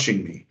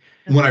crushing me.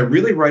 When I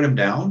really write them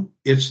down,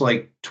 it's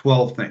like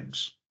 12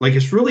 things. Like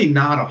it's really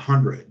not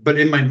 100, but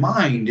in my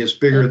mind, it's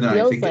bigger than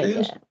I think it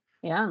is.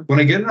 Yeah. When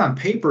I get it on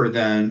paper,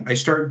 then I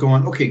start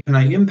going, okay, can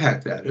I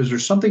impact that? Is there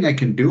something I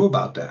can do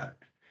about that?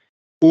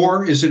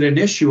 Or is it an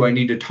issue I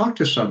need to talk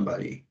to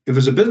somebody? If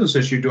it's a business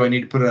issue, do I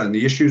need to put it on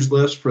the issues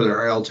list for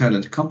their IL-10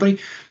 at the company?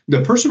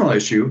 The personal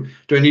issue,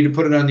 do I need to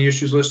put it on the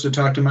issues list to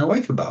talk to my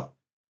wife about?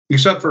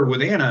 Except for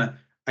with Anna,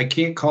 I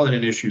can't call it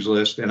an issues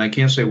list, and I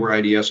can't say we're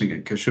IDSing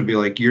it because she'll be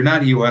like, you're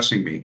not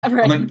EOSing me.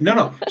 Right. I'm like,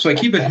 no. So I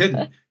keep it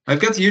hidden. I've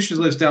got the issues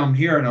list down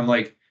here, and I'm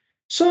like,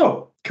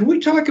 so can we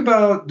talk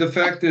about the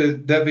fact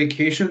that that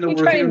vacation that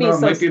we're thinking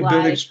about might be a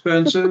bit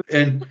expensive?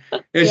 And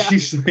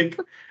she's like,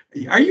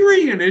 are you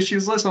reading an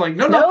issues list? I'm like,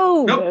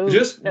 no,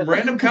 just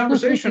random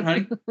conversation,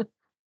 honey.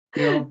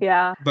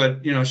 Yeah.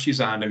 But,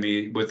 she's on to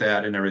me with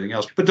that and everything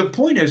else. But the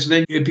point is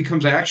then it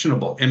becomes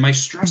actionable and my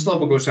stress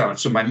level goes down.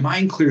 So my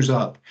mind clears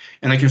up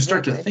and I can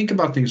start to think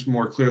about things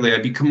more clearly. I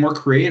become more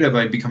creative.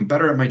 I become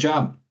better at my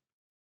job.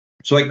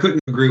 So I couldn't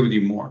agree with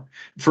you more.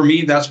 For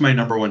me, that's my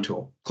number one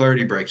tool,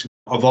 clarity breaks.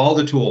 Of all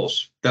the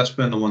tools, that's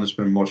been the one that's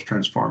been most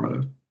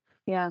transformative.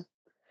 Yeah.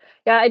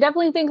 Yeah, I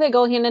definitely think they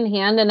go hand in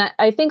hand. And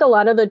I think a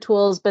lot of the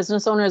tools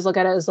business owners look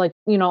at it as like,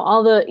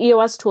 all the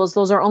EOS tools,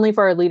 those are only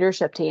for our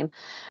leadership team.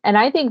 And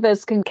I think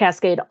this can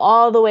cascade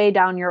all the way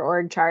down your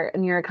org chart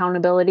and your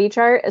accountability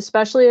chart,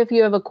 especially if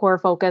you have a core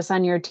focus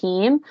on your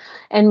team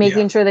and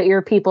making sure that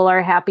your people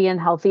are happy and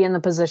healthy in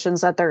the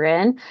positions that they're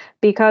in.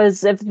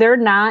 Because if they're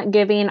not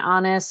giving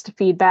honest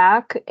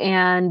feedback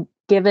and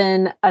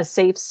given a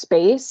safe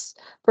space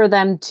for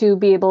them to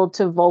be able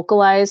to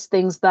vocalize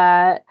things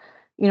that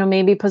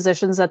maybe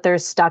positions that they're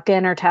stuck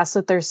in or tasks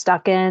that they're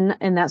stuck in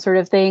and that sort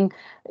of thing,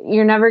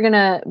 you're never going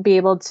to be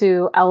able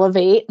to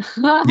elevate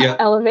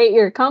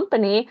your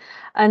company.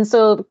 And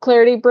so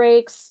clarity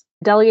breaks,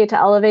 delegate to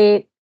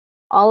elevate,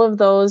 all of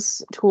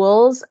those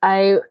tools,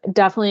 I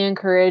definitely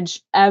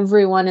encourage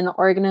everyone in the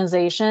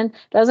organization. It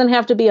doesn't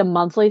have to be a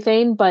monthly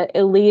thing, but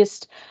at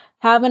least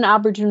have an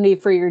opportunity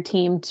for your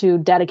team to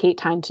dedicate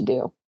time to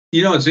do.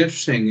 It's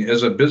interesting.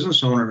 As a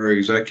business owner or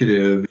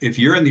executive, if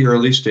you're in the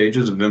early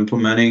stages of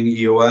implementing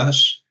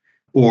EOS,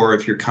 or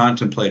if you're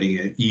contemplating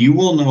it, you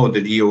will know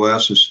that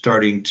EOS is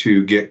starting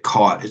to get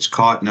caught. It's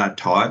caught, not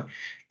taught.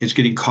 It's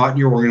getting caught in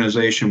your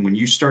organization when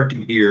you start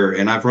to hear,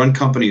 and I've run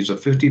companies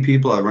of 50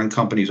 people, I've run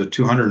companies of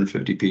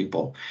 250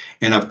 people,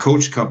 and I've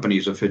coached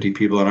companies of 50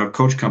 people, and I've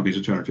coached companies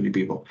of 250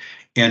 people.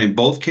 And in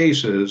both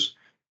cases,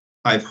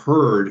 I've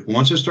heard,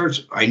 once it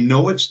starts, I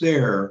know it's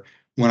there,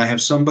 when I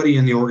have somebody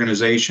in the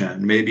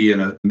organization, maybe in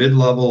a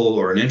mid-level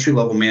or an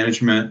entry-level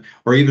management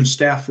or even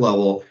staff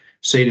level,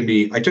 say to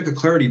me, I took a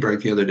clarity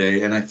break the other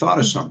day and I thought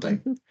of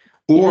something.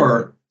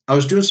 Or I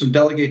was doing some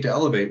delegate to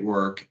elevate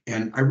work,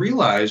 and I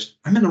realized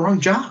I'm in the wrong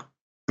job.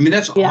 I mean,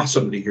 that's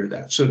awesome to hear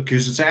that. So,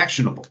 because it's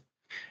actionable.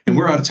 And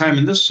we're out of time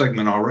in this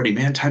segment already.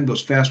 Man, time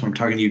goes fast when I'm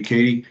talking to you,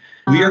 Katie.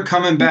 We are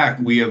coming back.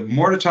 We have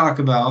more to talk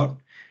about.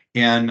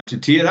 And to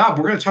tee it up,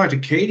 we're going to talk to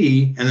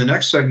Katie in the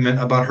next segment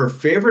about her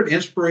favorite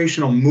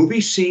inspirational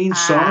movie scene,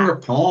 song, or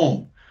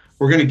poem.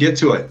 We're going to get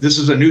to it. This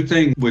is a new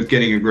thing with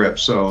Getting a Grip.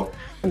 So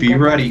be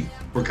ready.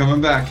 We're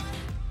coming back.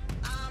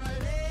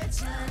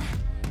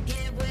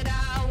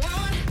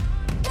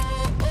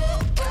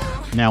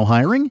 Now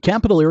hiring?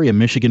 Capital Area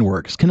Michigan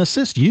Works can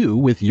assist you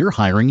with your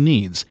hiring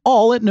needs,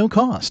 all at no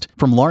cost.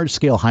 From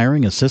large-scale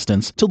hiring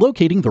assistance to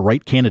locating the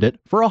right candidate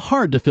for a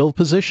hard-to-fill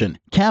position,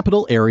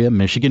 Capital Area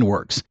Michigan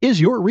Works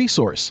is your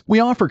resource. We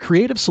offer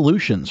creative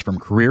solutions from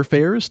career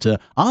fairs to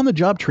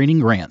on-the-job training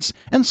grants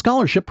and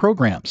scholarship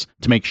programs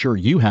to make sure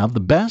you have the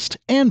best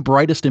and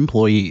brightest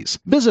employees.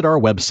 Visit our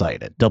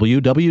website at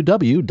www.camw.org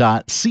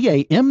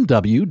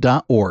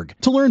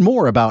to learn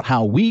more about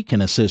how we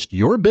can assist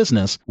your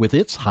business with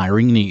its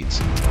hiring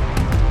needs.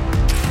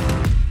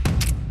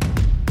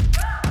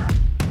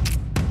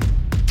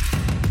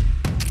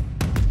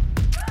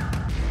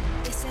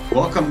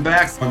 Welcome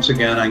back once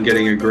again on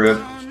Getting a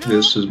Grip.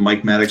 This is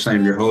Mike Maddox.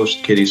 I'm your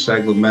host. Katie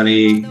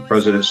Saglimbene,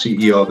 President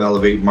CEO of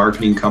Elevate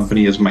Marketing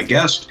Company, is my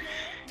guest.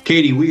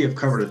 Katie, we have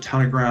covered a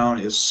ton of ground.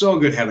 It's so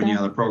good having you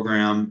on the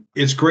program.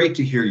 It's great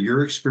to hear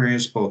your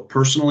experience both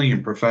personally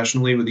and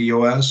professionally with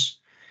EOS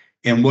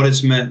and what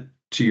it's meant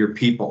to your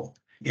people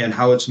and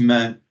how it's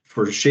meant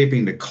for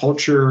shaping the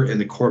culture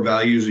and the core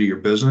values of your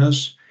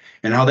business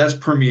and how that's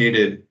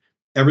permeated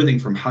everything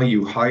from how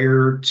you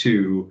hire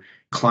to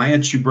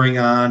clients you bring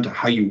on, to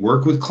how you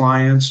work with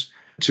clients,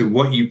 to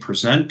what you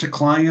present to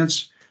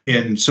clients.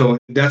 And so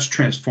that's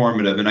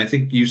transformative. And I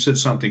think you said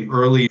something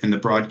early in the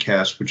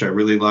broadcast, which I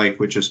really like,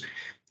 which is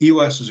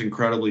EOS is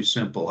incredibly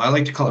simple. I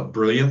like to call it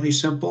brilliantly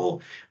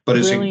simple, but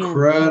it's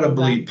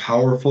incredibly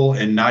powerful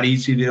and not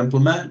easy to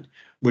implement,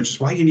 which is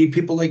why you need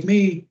people like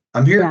me.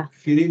 I'm here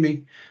if you need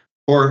me.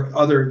 Or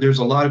there's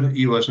a lot of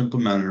EOS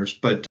implementers,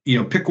 but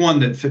pick one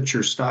that fits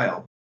your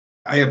style.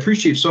 I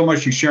appreciate so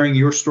much you sharing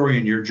your story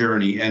and your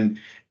journey. And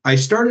I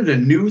started a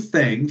new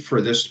thing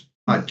for this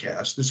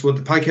podcast. This is what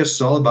the podcast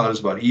is all about, is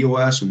about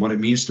EOS and what it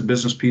means to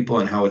business people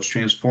and how it's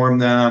transformed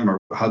them or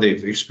how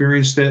they've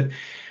experienced it.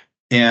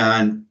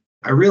 And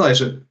I realize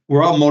that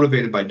we're all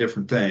motivated by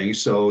different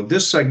things. So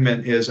this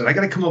segment is, and I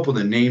got to come up with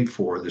a name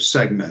for this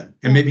segment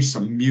and maybe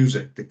some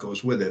music that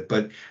goes with it.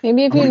 But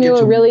maybe if you knew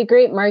a really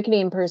great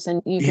marketing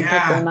person, you could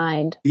pick their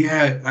mind.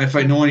 Yeah. If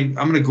I know any,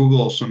 I'm going to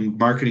Google some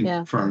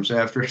marketing firms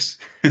after.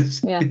 See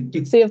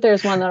if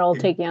there's one that'll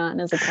take you on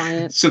as a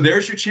client. So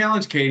there's your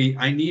challenge, Katie.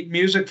 I need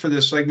music for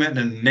this segment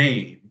and a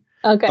name.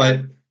 Okay.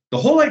 But the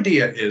whole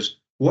idea is,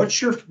 what's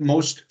your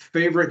most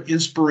favorite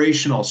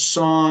inspirational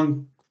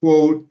song,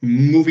 quote,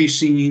 movie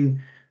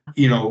scene,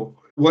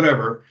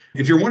 whatever.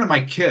 If you're one of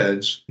my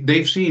kids,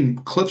 they've seen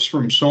clips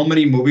from so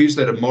many movies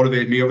that have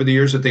motivated me over the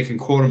years that they can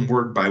quote them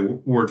word by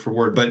word for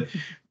word. But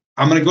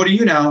I'm going to go to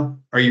you now.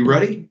 Are you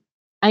ready?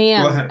 I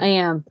am. Go ahead. I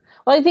am.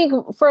 Well, I think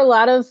for a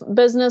lot of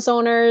business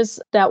owners,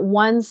 that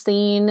one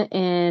scene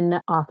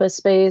in Office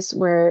Space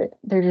where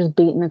they're just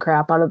beating the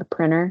crap out of the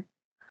printer.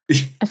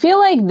 I feel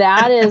like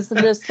that is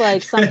just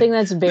like something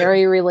that's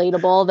very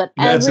relatable that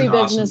every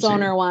business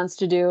owner wants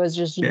to do, is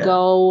just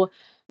go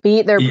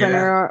beat their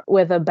printer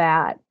with a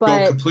bat. But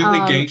go completely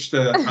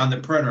gangsta on the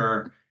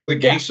printer, the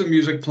gangsta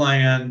music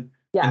playing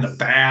and the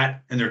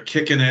bat, and they're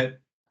kicking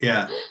it.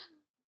 Yeah.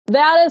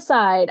 That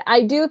aside,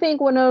 I do think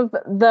one of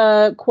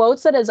the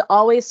quotes that has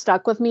always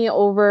stuck with me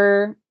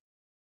ever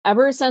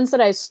since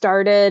that I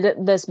started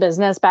this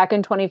business back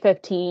in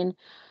 2015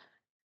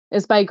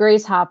 is by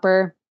Grace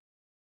Hopper.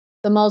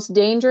 The most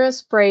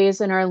dangerous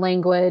phrase in our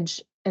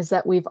language is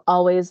that we've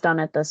always done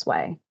it this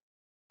way.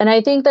 And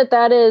I think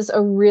that is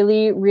a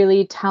really,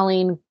 really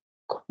telling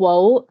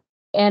quote.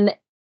 And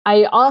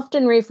I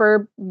often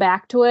refer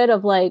back to it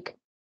of like,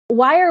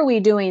 why are we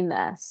doing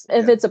this?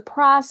 If it's a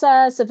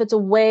process, if it's a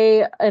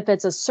way, if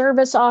it's a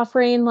service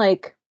offering,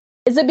 like,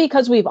 is it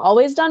because we've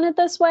always done it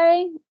this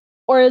way?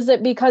 Or is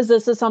it because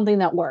this is something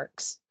that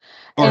works?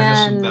 Or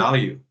has some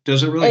value?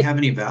 Does it really have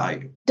any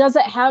value? Does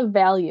it have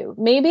value?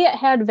 Maybe it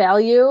had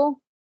value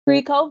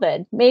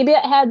pre-COVID. Maybe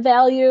it had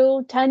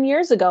value 10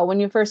 years ago when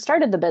you first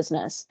started the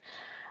business.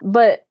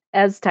 But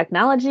as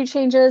technology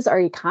changes, our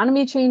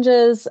economy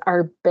changes,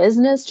 our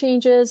business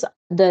changes,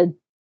 the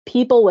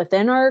people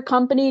within our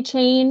company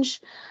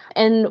change.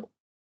 And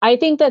I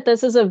think that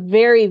this is a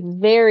very,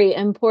 very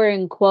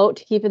important quote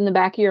to keep in the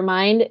back of your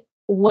mind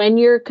when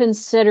you're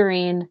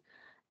considering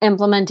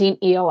implementing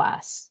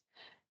EOS.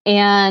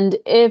 And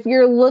if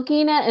you're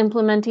looking at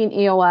implementing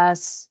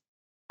EOS,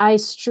 I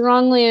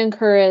strongly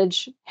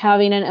encourage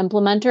having an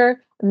implementer,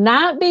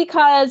 not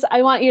because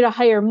I want you to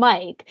hire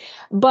Mike,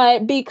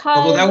 but because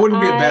although that wouldn't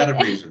be a bad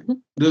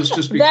reason. Let's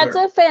just be that's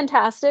clear. a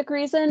fantastic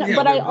reason. Yeah,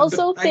 but I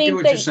also I get think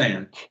what that you're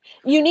saying.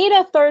 You need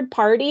a third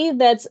party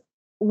that's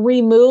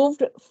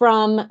removed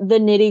from the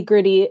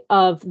nitty-gritty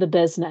of the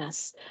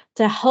business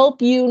to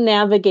help you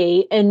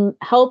navigate and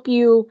help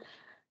you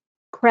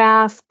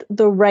craft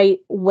the right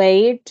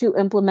way to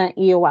implement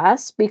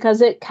EOS,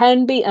 because it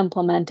can be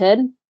implemented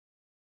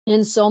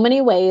in so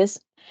many ways.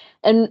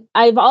 And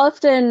I've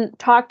often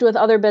talked with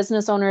other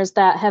business owners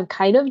that have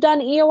kind of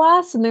done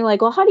EOS, and they're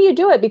like, well, how do you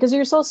do it? Because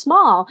you're so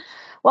small.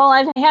 Well,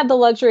 I've had the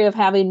luxury of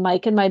having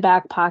Mike in my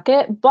back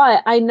pocket,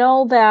 but I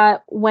know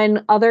that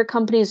when other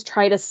companies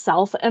try to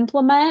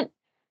self-implement,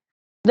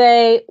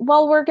 we're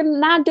going to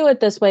not do it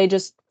this way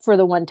just for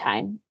the one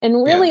time.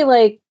 And really,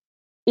 like,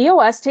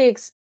 EOS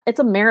it's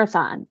a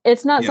marathon.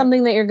 It's not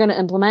something that you're going to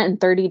implement in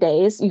 30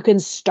 days. You can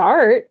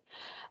start,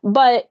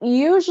 but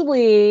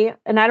usually,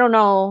 and I don't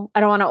know, I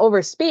don't want to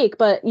overspeak,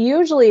 but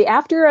usually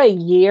after a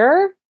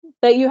year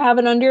that you have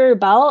it under your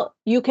belt,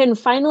 you can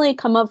finally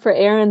come up for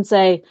air and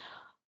say,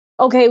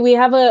 okay, we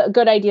have a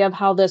good idea of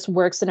how this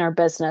works in our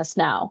business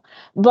now.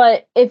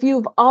 But if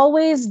you've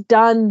always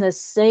done the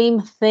same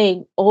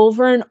thing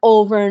over and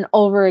over and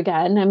over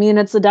again, I mean,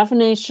 it's the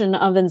definition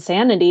of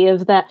insanity,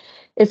 of that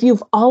if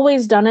you've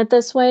always done it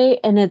this way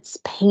and it's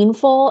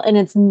painful and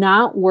it's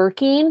not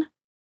working,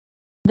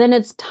 then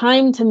it's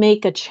time to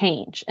make a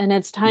change. And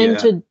it's time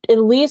to at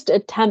least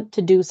attempt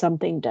to do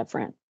something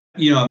different.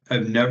 You know,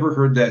 I've never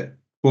heard that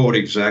quote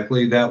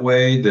exactly that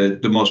way. The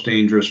most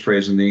dangerous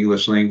phrase in the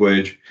English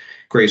language,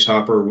 Grace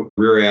Hopper,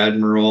 Rear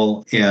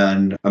Admiral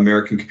and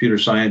American computer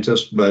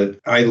scientist,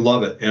 but I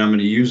love it. And I'm going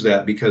to use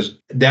that because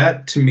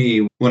that, to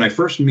me, when I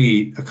first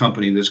meet a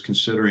company that's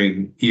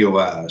considering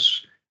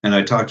EOS and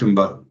I talk to them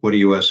about what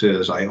EOS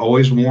is, I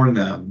always warn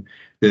them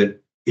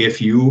that if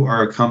you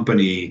are a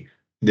company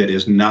that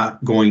is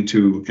not going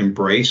to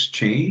embrace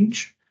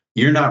change,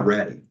 you're not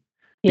ready,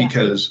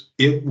 because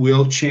it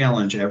will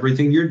challenge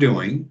everything you're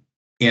doing.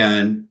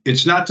 And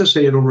it's not to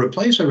say it'll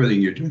replace everything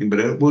you're doing,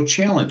 but it will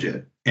challenge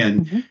it.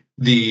 And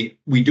we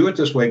do it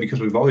this way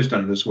because we've always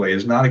done it this way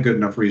is not a good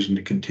enough reason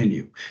to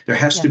continue. There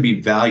has to be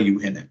value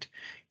in it.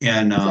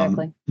 And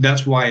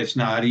that's why it's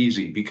not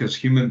easy, because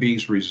human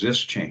beings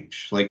resist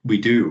change like we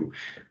do.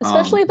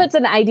 Especially if it's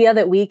an idea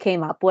that we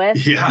came up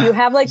with. Yeah, you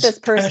have like this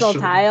personal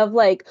tie of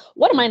like,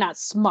 what am I not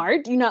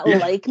smart? Do you not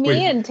like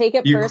me? And take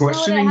it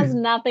personal. And it has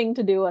nothing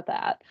to do with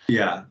that.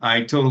 Yeah,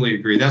 I totally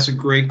agree. That's a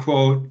great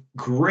quote.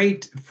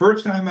 Great.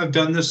 First time I've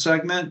done this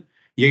segment.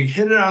 You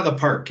hit it out of the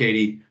park,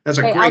 Katie. That's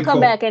a great quote. I'll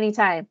come back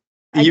anytime.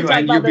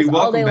 You'll be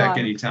welcome back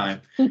anytime.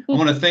 I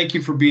want to thank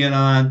you for being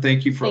on.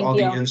 Thank you for all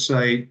the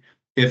insight.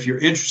 If you're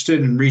interested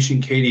in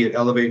reaching Katie at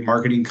Elevate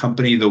Marketing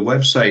Company, the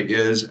website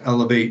is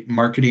Elevate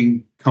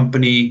Marketing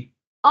Company.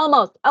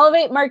 Almost.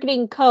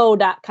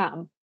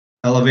 ElevateMarketingCo.com.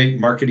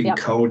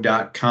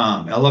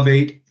 ElevateMarketingCo.com.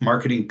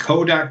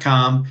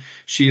 ElevateMarketingCo.com.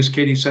 She is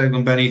Katie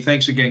Saglimbene.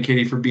 Thanks again,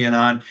 Katie, for being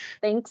on.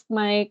 Thanks,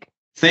 Mike.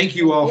 Thank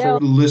you all for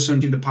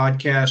listening to the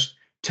podcast.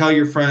 Tell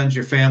your friends,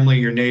 your family,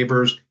 your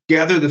neighbors.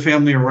 Gather the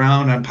family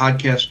around on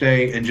podcast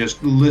day and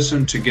just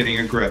listen to Getting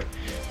a Grip.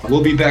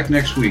 We'll be back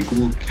next week.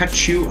 We'll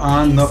catch you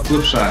on the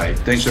flip side.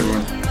 Thanks,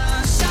 everyone.